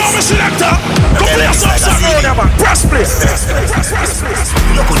 Press please.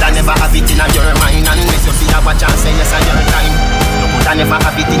 You coulda never have it in your mind unless you see a watch and say yes on your time. You coulda never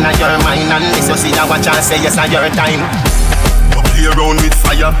have it in your mind unless you see a watch and say yes on your time. Play around with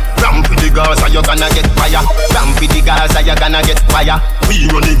fire. Ramp with the Gaza, you gonna get fire. Ramp with the Gaza, you gonna get fire. We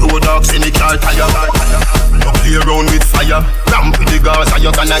running road dogs in the car tire. Play around with fire. Ramp with the Gaza,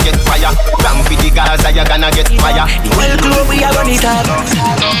 you gonna get fire. Ramp with the Gaza, you gonna get fire. The whole club we are running up.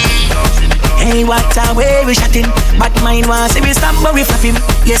 Hey, what a way we shot him. But mine was if we stop but we flap him.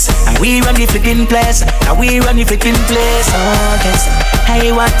 Yes, and we run the flipping place. And we run the flipping place. Oh yes.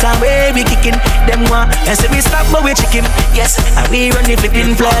 Hey, what a way we kicking. Them one. And so we stop but we chick him. Yes, and we run the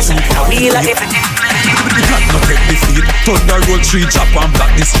flipping place. And we like the flipping place. No take the feet. Thunder roll tree, chop and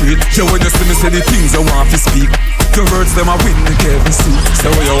block the street. Yeah, when you see me say the things I want to speak. The words them a win the Kevin suit. Say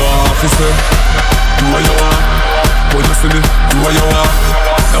what you want, officer. Do what you want. When you see me, do what you want.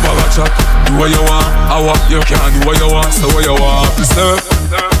 Never got chat. Do what you want. I want you can do what you want. Say what you want, officer.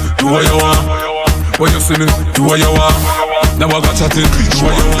 Do what you want. When you see me, do what you want. Never got chatting. Do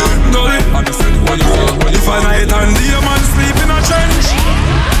what you want. No, I just say do what you want. If I night and day man sleep in a trench.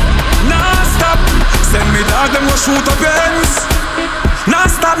 Nah stop. Send me dog them go shoot up your ends. Nah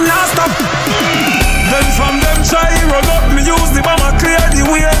stop, nah stop. Then from them try run up. Me use the bomber clear the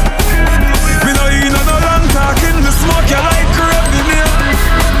way. Me no in no long talking. Me smoke you like crepe in here.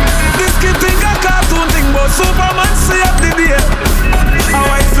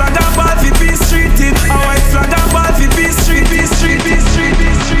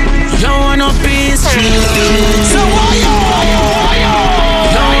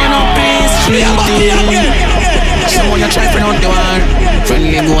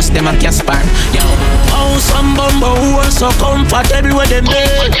 a Caspar. Yo, oh, some bumbo who are so comfortable with them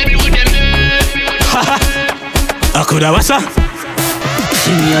there. I coulda what's up?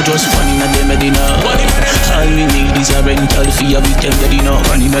 See me a just funny na dem Medina. All we need is a rental fee a weekend Medina.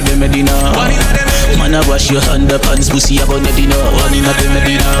 Funny na dem Medina. Man a wash your hand up pants pussy a gun Medina. Funny na dem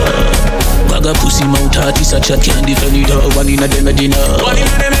Medina. Bag a pussy mouth artist a chat can't defend it. Funny na dem Medina.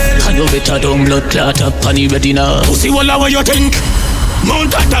 And you better don't blood clot up funny Medina. Pussy walla what you think?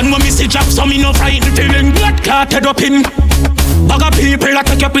 Mount a tan when me see drop so me no frightened feeling. Blood clotted up in. Bag a people a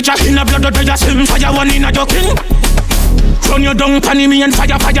take your picture in a blood that just swim fire one in a joking. Run your dung panny me and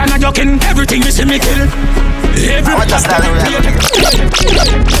fire not joking. Everything you see me kill. Every just tell you.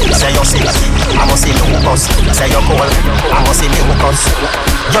 Say you sick, I must see you cuss. Say you cold, I must see you cuss.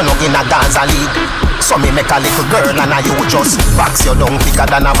 You know in a dance league. So me make a little girl and you just box your down quicker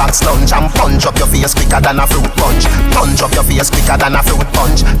than a box lunch and punch up your face quicker than a fruit punch. Punch up your face quicker than a fruit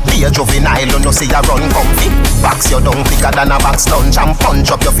punch. Be a juvenile, you know see you run comfy. Box your down quicker than a box lunch and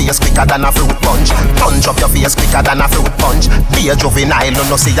punch up your face quicker than a fruit punch. Punch up your face quicker than a fruit punch. Be a juvenile, you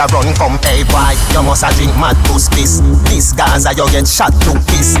know see you run comfy. Hey boy, you must a drink mad boost piss. This Gaza you get shot to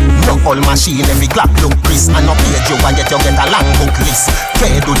piss. No all machine every Glock look crisp. And no page you and you get a long book list.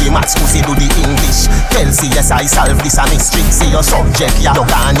 K do the maths, pussy do the English. Tell CS I solve this a mystery. See your subject, ya you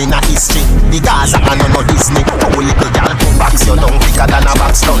gone in a history. The Gaza and no Disney. Two little gal box your down quicker than a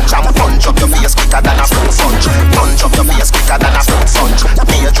box lunch and punch up your face quicker than a fruit punch. Punch up your face quicker than a fruit punch.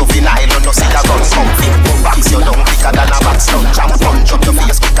 Be a juvenile, you know see ya run comfy. Box your down quicker than a box lunch and punch up your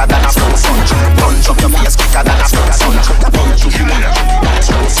face quicker than a fruit punch. Punch up your face quicker than a fruit punch. Be a juvenile.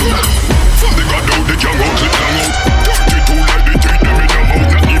 From the god out, the young out, clip long out. 32 like the teeth, them in your mouth.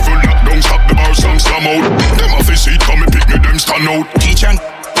 Not even lockdown, stop the bar, some slam out. Them off his seat, come and pick me, them stand out. Teach and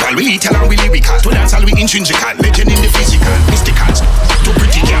while we tell and we lyrical. To dance all we intrinsical. Legend in the physical, mysticals. Too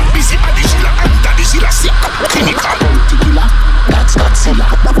pretty girl, busy body Sheila. Daddy Sheila, sick up, clinical. Bounty killer, that's not Silla.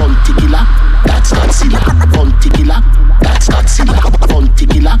 Bounty killer, that's not Silla. Bounty killer, that's not Silla. Bounty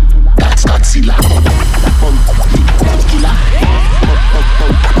killer, that's not Silla. Bounty killer.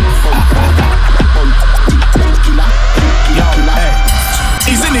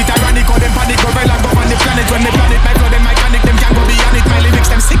 Isn't it ironic how them panic gorilla go on the planet when they planet my flow them mechanic them can't go beyond it. My lyrics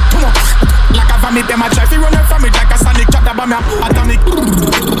them sick too much like a vomit them a try to run from it like a sonic chat about me atomic.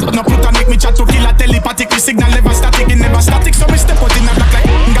 No plutonic me chat to kill a telepathic. The signal never static, it never static. So me step out in a black like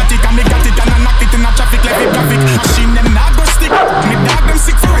got it and me got it and I knock it in a traffic like a graphic. Machine them not go stick. Me dog them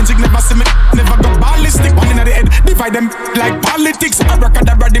sick forensic never see me never go ballistic. One in the head divide them like politics.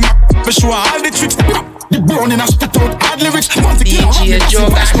 Abracadabra the map for sure all the tricks. The brown in a spit out hard lyrics. DJ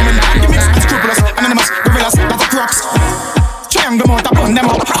Joga. Unscrupulous, anonymous, gorillas, that's crocs. Triangle mount, I burn them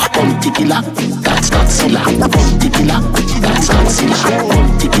up. Bounty killer, that's not Silla. Bounty killer, that's not Silla.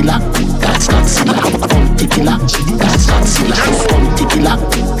 Bounty killer, that's not Silla. Bounty killer, that's not Silla. Bounty killer,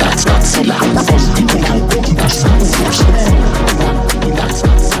 that's not Silla. Bounty killer, that's not Silla.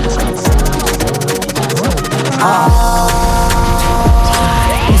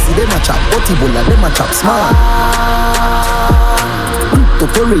 See them a chop, Otibola, them a chop smart.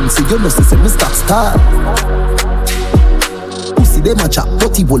 Cryptocurrency, you know, see me stop star. Pussy, them a chop,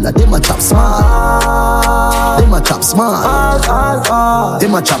 Otibola, them a chop smart. Them a chop smart.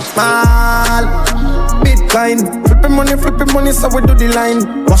 Them a chop smart. Bitcoin, flipping money, so we do the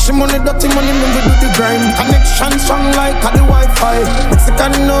line. Washing money, dirty money, me we do the grind. Connection strong like the Wi-Fi.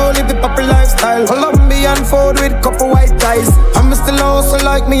 Mexican no live the poppy lifestyle. Colombian food with couple white ties. I'm still also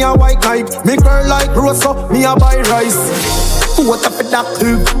like me a white knight. Me girl like Rosa, me a buy rice. What up with that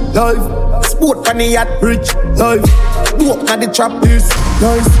life? Sport on the yacht, rich life. Walk on the trap, this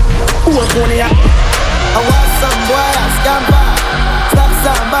nice. Walk on the yacht. I want some boy a scamper. Stop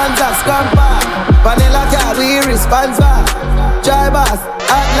some bands a scamper. Vanilla car, we responsible. Drivers,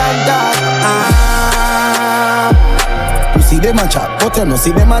 Atlanta. You see them a chop, but you no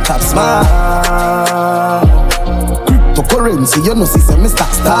see them a chop smart. Cryptocurrency, you no see some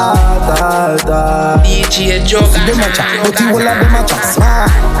stock star. DJ Joga. See them a chop, but you all of them a chop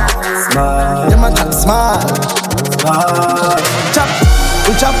smart. Them a chop smart. Chop.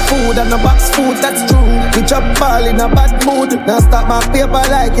 We chop food and a box food, that's true. We chop ball in a bad mood. Now stop my paper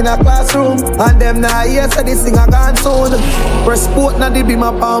like in a classroom. And them now here say this thing a gone soon. Press sport now they be my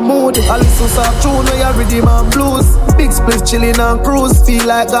palm mood. I listen to tune when you ready man blues. Big split chilling and cruise, feel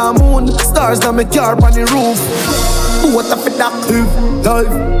like a moon. Stars now me car on the roof. What up with that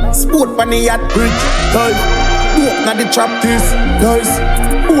life? Sport on the yacht bridge, life. Walk now the trap this, nice.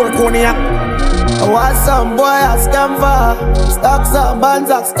 Work on the yacht. I want some boy a scamper. Stocks and bonds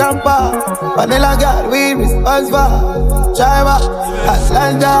a scamper. Vanilla girl we responsible. Driver,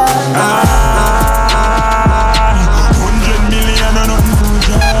 Atlanta.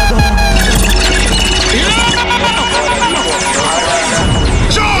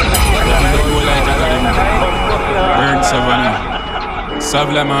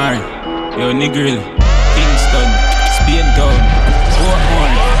 Calamari, yo, Negril, Kingston, Spain Town, Portmore.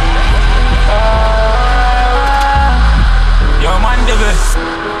 Yo, Mandeville.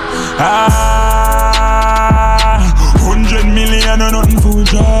 100 million and nothing for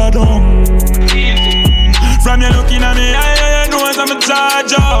Jordan. From you looking at me, I know I'm a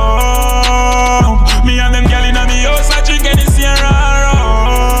charge up. Me and them gal in a me house, I drink any serum.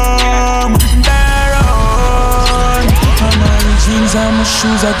 They're on. I'm wearing jeans and my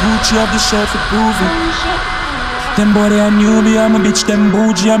shoes, I Gucci off the shelf for proving. Them boy they a newbie, I'm a bitch, them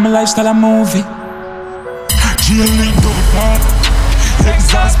bougie, I'm a lifestyle, a movie. G-Link double pop,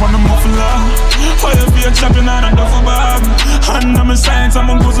 exhaust on the muffler. Fire be a champion and a duffel bag. And I'm a science, I'm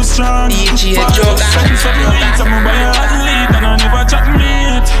a go so strong. DJ Joga. I'm a bio-athlete and I never chat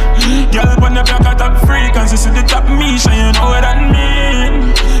meat. Girl on the block, I top freak and she see the top me, so you know what that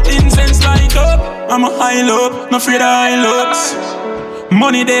mean. Incense light up, I'm a high low, no afraid of high looks.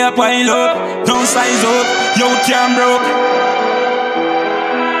 Money they a pile up, don't size up, yo can't broke.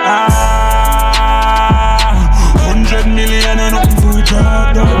 100 million and nothing for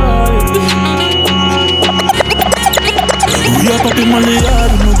Jordan. We are popping money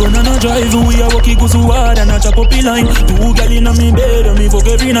hard, no gun and no drive. We are walking go so hard and a chop up the line. 2 gal in a me bed and me fuck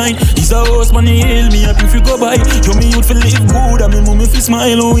every night. It's a house on the hill, me happy if you go by. Yo me youth feel live good and me mommy feel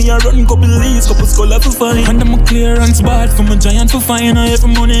smile. We are running couple leads, couple scholar for fine. And I'm a clearance bad from a giant for fine. I have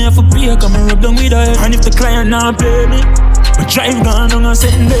money I have a pay, come and rub down with her. And if the client not pay me, I drive gone on a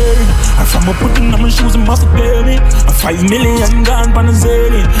secondary. And from a putting on my shoes and my foot baby. A 5 million gone pan a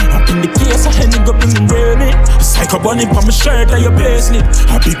zilly. Up in the case I hand it up in the gravy. A psycho bunny on my shirt like your bracelet.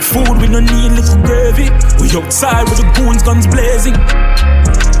 A big food we no need little gravy. We outside with the goons guns blazing.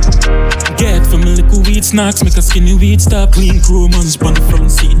 Get from a little weed snacks, make a skinny weed stop. Clean chrome on spun the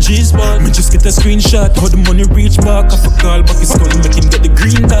front seat G-spot. Me just get a screenshot, how the money reach back. I for call back his skull, make him get the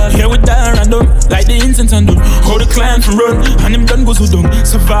green dot. Here with that random, like the incense and done. How the client from run, and him done goes who done.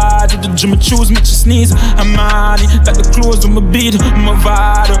 Survive to the gym, I choose, make you sneeze. I'm money, that the clothes on my beat. My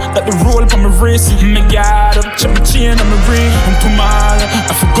vado, that the roll on my wrist. Me got up, chop my chain on my ring. I'm Pumala,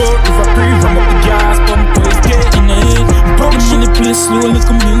 I forgot if I breathe. I'm up the gas, pump boys get in the head. Pump in the place, slow like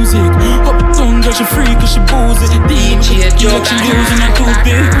a music. Up the tongue, girl, she free, cause she boozy. DJ Joga. She using a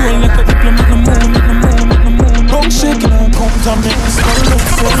toothpick. Roll like a diplomat, no moon, no moon, no moon. Come shaking her, come to me.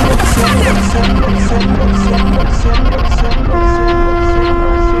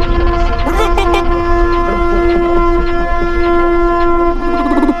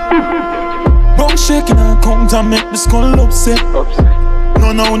 Come shaking her, come to make the skull upset.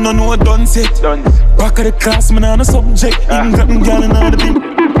 No, done set. Back of the class, man, on a subject. England, girl, and all the beat.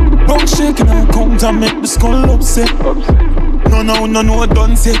 Bone shaking her, come to make the skull upset. No,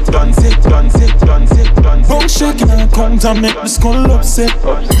 done set. Bone shaking her, come to make the skull upset.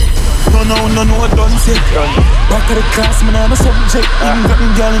 No, done set. Back of the class, man, on a subject.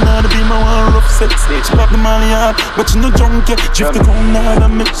 England, girl, and all the beat, man, want rough set. Stage pop the money hard, but you no drunk yet. Drift the ground hard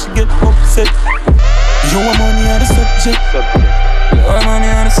and make she get upset. You want money on the subject. Your money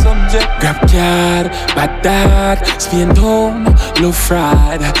on the subject. Grab card, bad dad, Spain down, low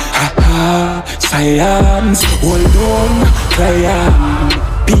fried. Ha, science, hold on, client.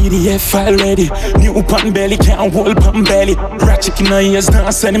 PDF file ready, new pan belly, can't hold pan belly. Ratchet in her ears, now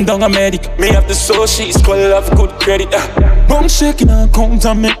send him down a medic. Me have the soul, she's skull have good credit. Bone shaking her, count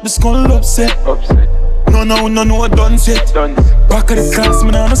and make the skull upset. No, done set. Back of the class,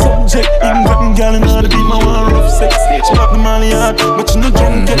 man, on a subject. England, girl, and all the beat, man, want rough sex. She pop the molly hard, but you no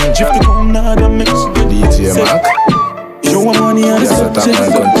drunk yet. Drift the ground hard and make she get DJ Mac. You want money on the subject.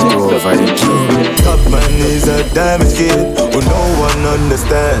 Top man is a damaged kid who no one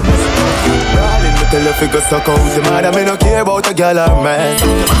understands. Darling, me tell you figure suck out the mad. I me no care about a girl or man.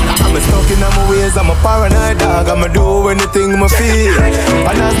 I'm stuck in my ways, I'm a paranoid dog. I'ma do anything I feel.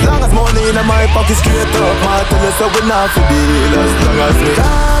 And as long as money in my pocket straight up, my tell you so we not for deal. As long as me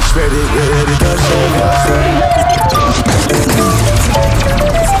cash ready to show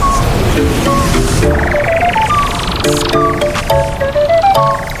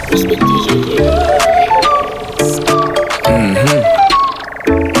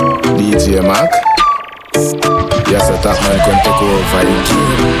DJ Mac. Yes, a top man come take over the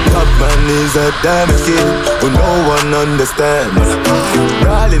game. Top man is a damn kid who no one understands.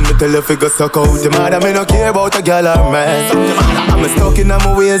 Darling, me tell you figure suck out your mother. Me no care about a girl or man. I'm stuck in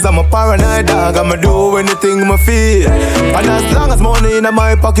my ways, I'm a paranoid dog. I'ma do anything I feel. And as long as money in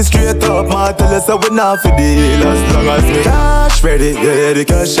my pocket straight up, my tell us I would not for deal. As long as me cash ready, yeah, the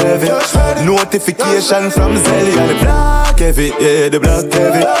cash heavy. Notification from Zelly and the black heavy, yeah, the black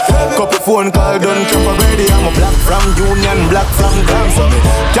heavy. Couple phone call done, trap already. I'm a black from Union, black from Gram. So me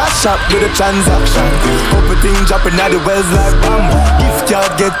cash up with a transaction. Couple things dropping at the wells like bam. Gift card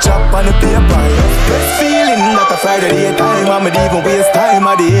get chopped on the paper. Best feeling that a Friday daytime. I'ma even waste time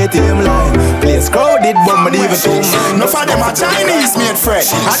at the ATM line. Place crowded, but me even too mine. No for them a Chinese made friend.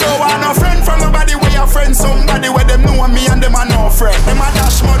 I don't want no friend from nobody where your friend. Somebody where them know me and them a no friend. Them a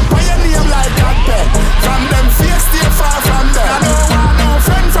dash mud by your name like that pen. From them face stay far from them. I don't want no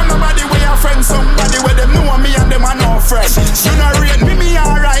friend from nobody where your friend. Somebody where them know me and them a no friend. You no rate me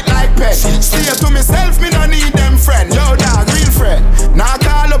alright like pet. Stay to myself, me no need them friend. Yo dog, real friend. Now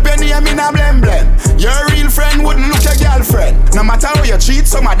call up your name in a blem blem. Your real friend wouldn't look your girlfriend. No matter how you cheat,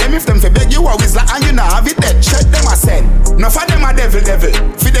 some of them if them fi beg you always like and you not have it dead. Check them a send. No for them a devil.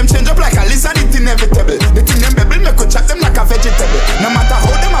 Feed them change up like a lizard, it's inevitable. The thing them bubble, me could chat them like a vegetable. No matter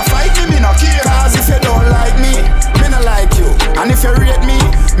how them a fight me no care. Cause if you don't like me no like you. And if you rate me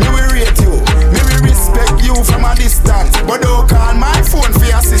will rate you. Me will respect you from a distance. But don't call my phone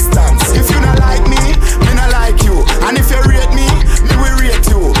for assistance. If you not like me no like you. And if you rate me will rate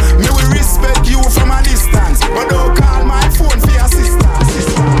you. Me will respect you from a distance. But don't call my phone for assistance.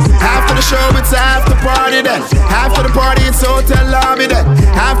 After the show it's after party then. After the party it's hotel lobby then.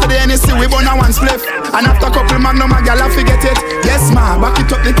 After the NSC we burn a one spliff. And after couple magnum a gal I forget it. Yes ma, back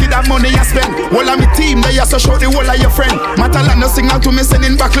it up the kid have money you spend. Whole of me team they so show the whole of your friend. Matalan no signal to me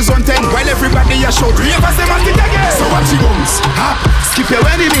sending back on 10. While everybody you show ravers them at it again. So what you bums? Hop, skip your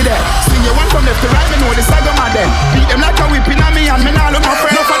enemy there. Swing your one from left to right, me know the saga man then. Beat them like a whipping on me and me nah look my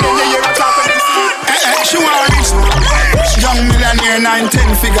friend. No for them they hear a talk of them. She want rich. Young millionaire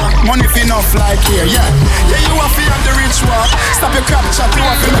 9-10 figure. Money fi enough like here, yeah. Yeah, you want fi have the rich walk. Stop your crap chat, you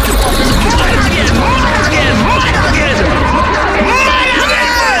want fi make it pop.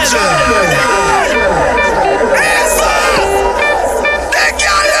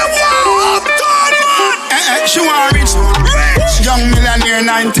 She want rich. Young millionaire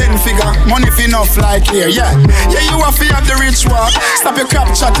 9-10 figure. Money fi enough like here, yeah. Yeah, you want fi have the rich walk. Stop your crap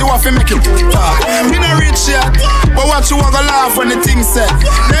chat, you want fi make it talk. Me no rich yet, but what you want to laugh when the thing set.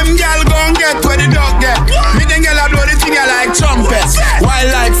 Them gal gon' get where the dog get. Me them gal a blow the thing like trumpets.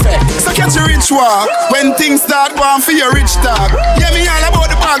 Wild like fed. So catch a rich walk. When things start going for your rich talk. Yeah, me all about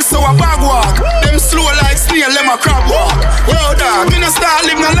the bag, so a bag walk. Them slow like snail, them a crab walk. Yo dog, me no start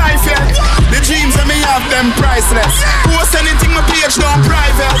living a life yet. The dreams that me have them priceless. Post anything my page down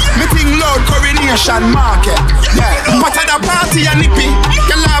private. Me think loud coronation market. Yeah, but at the party and nippy.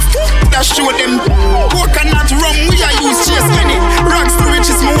 You laugh, that show them. Coconut rum we a use chase money. Rocks to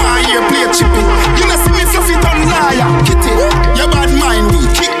riches me want here play chippy. You know see me fluffy on liar. Kitty, your bad mind we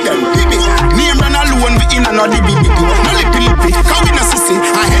kick them. Baby, name run alone we in another baby. No lippy lippy, cause we no sissy.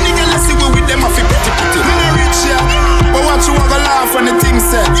 And any girl I see we with them I feel pretty pretty. Me no rich yeah, but what you want to laugh when the thing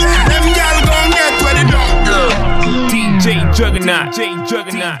said. Them girl gon' get where they don't. DJ Juggernaut, J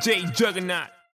Juggernaut, J Juggernaut.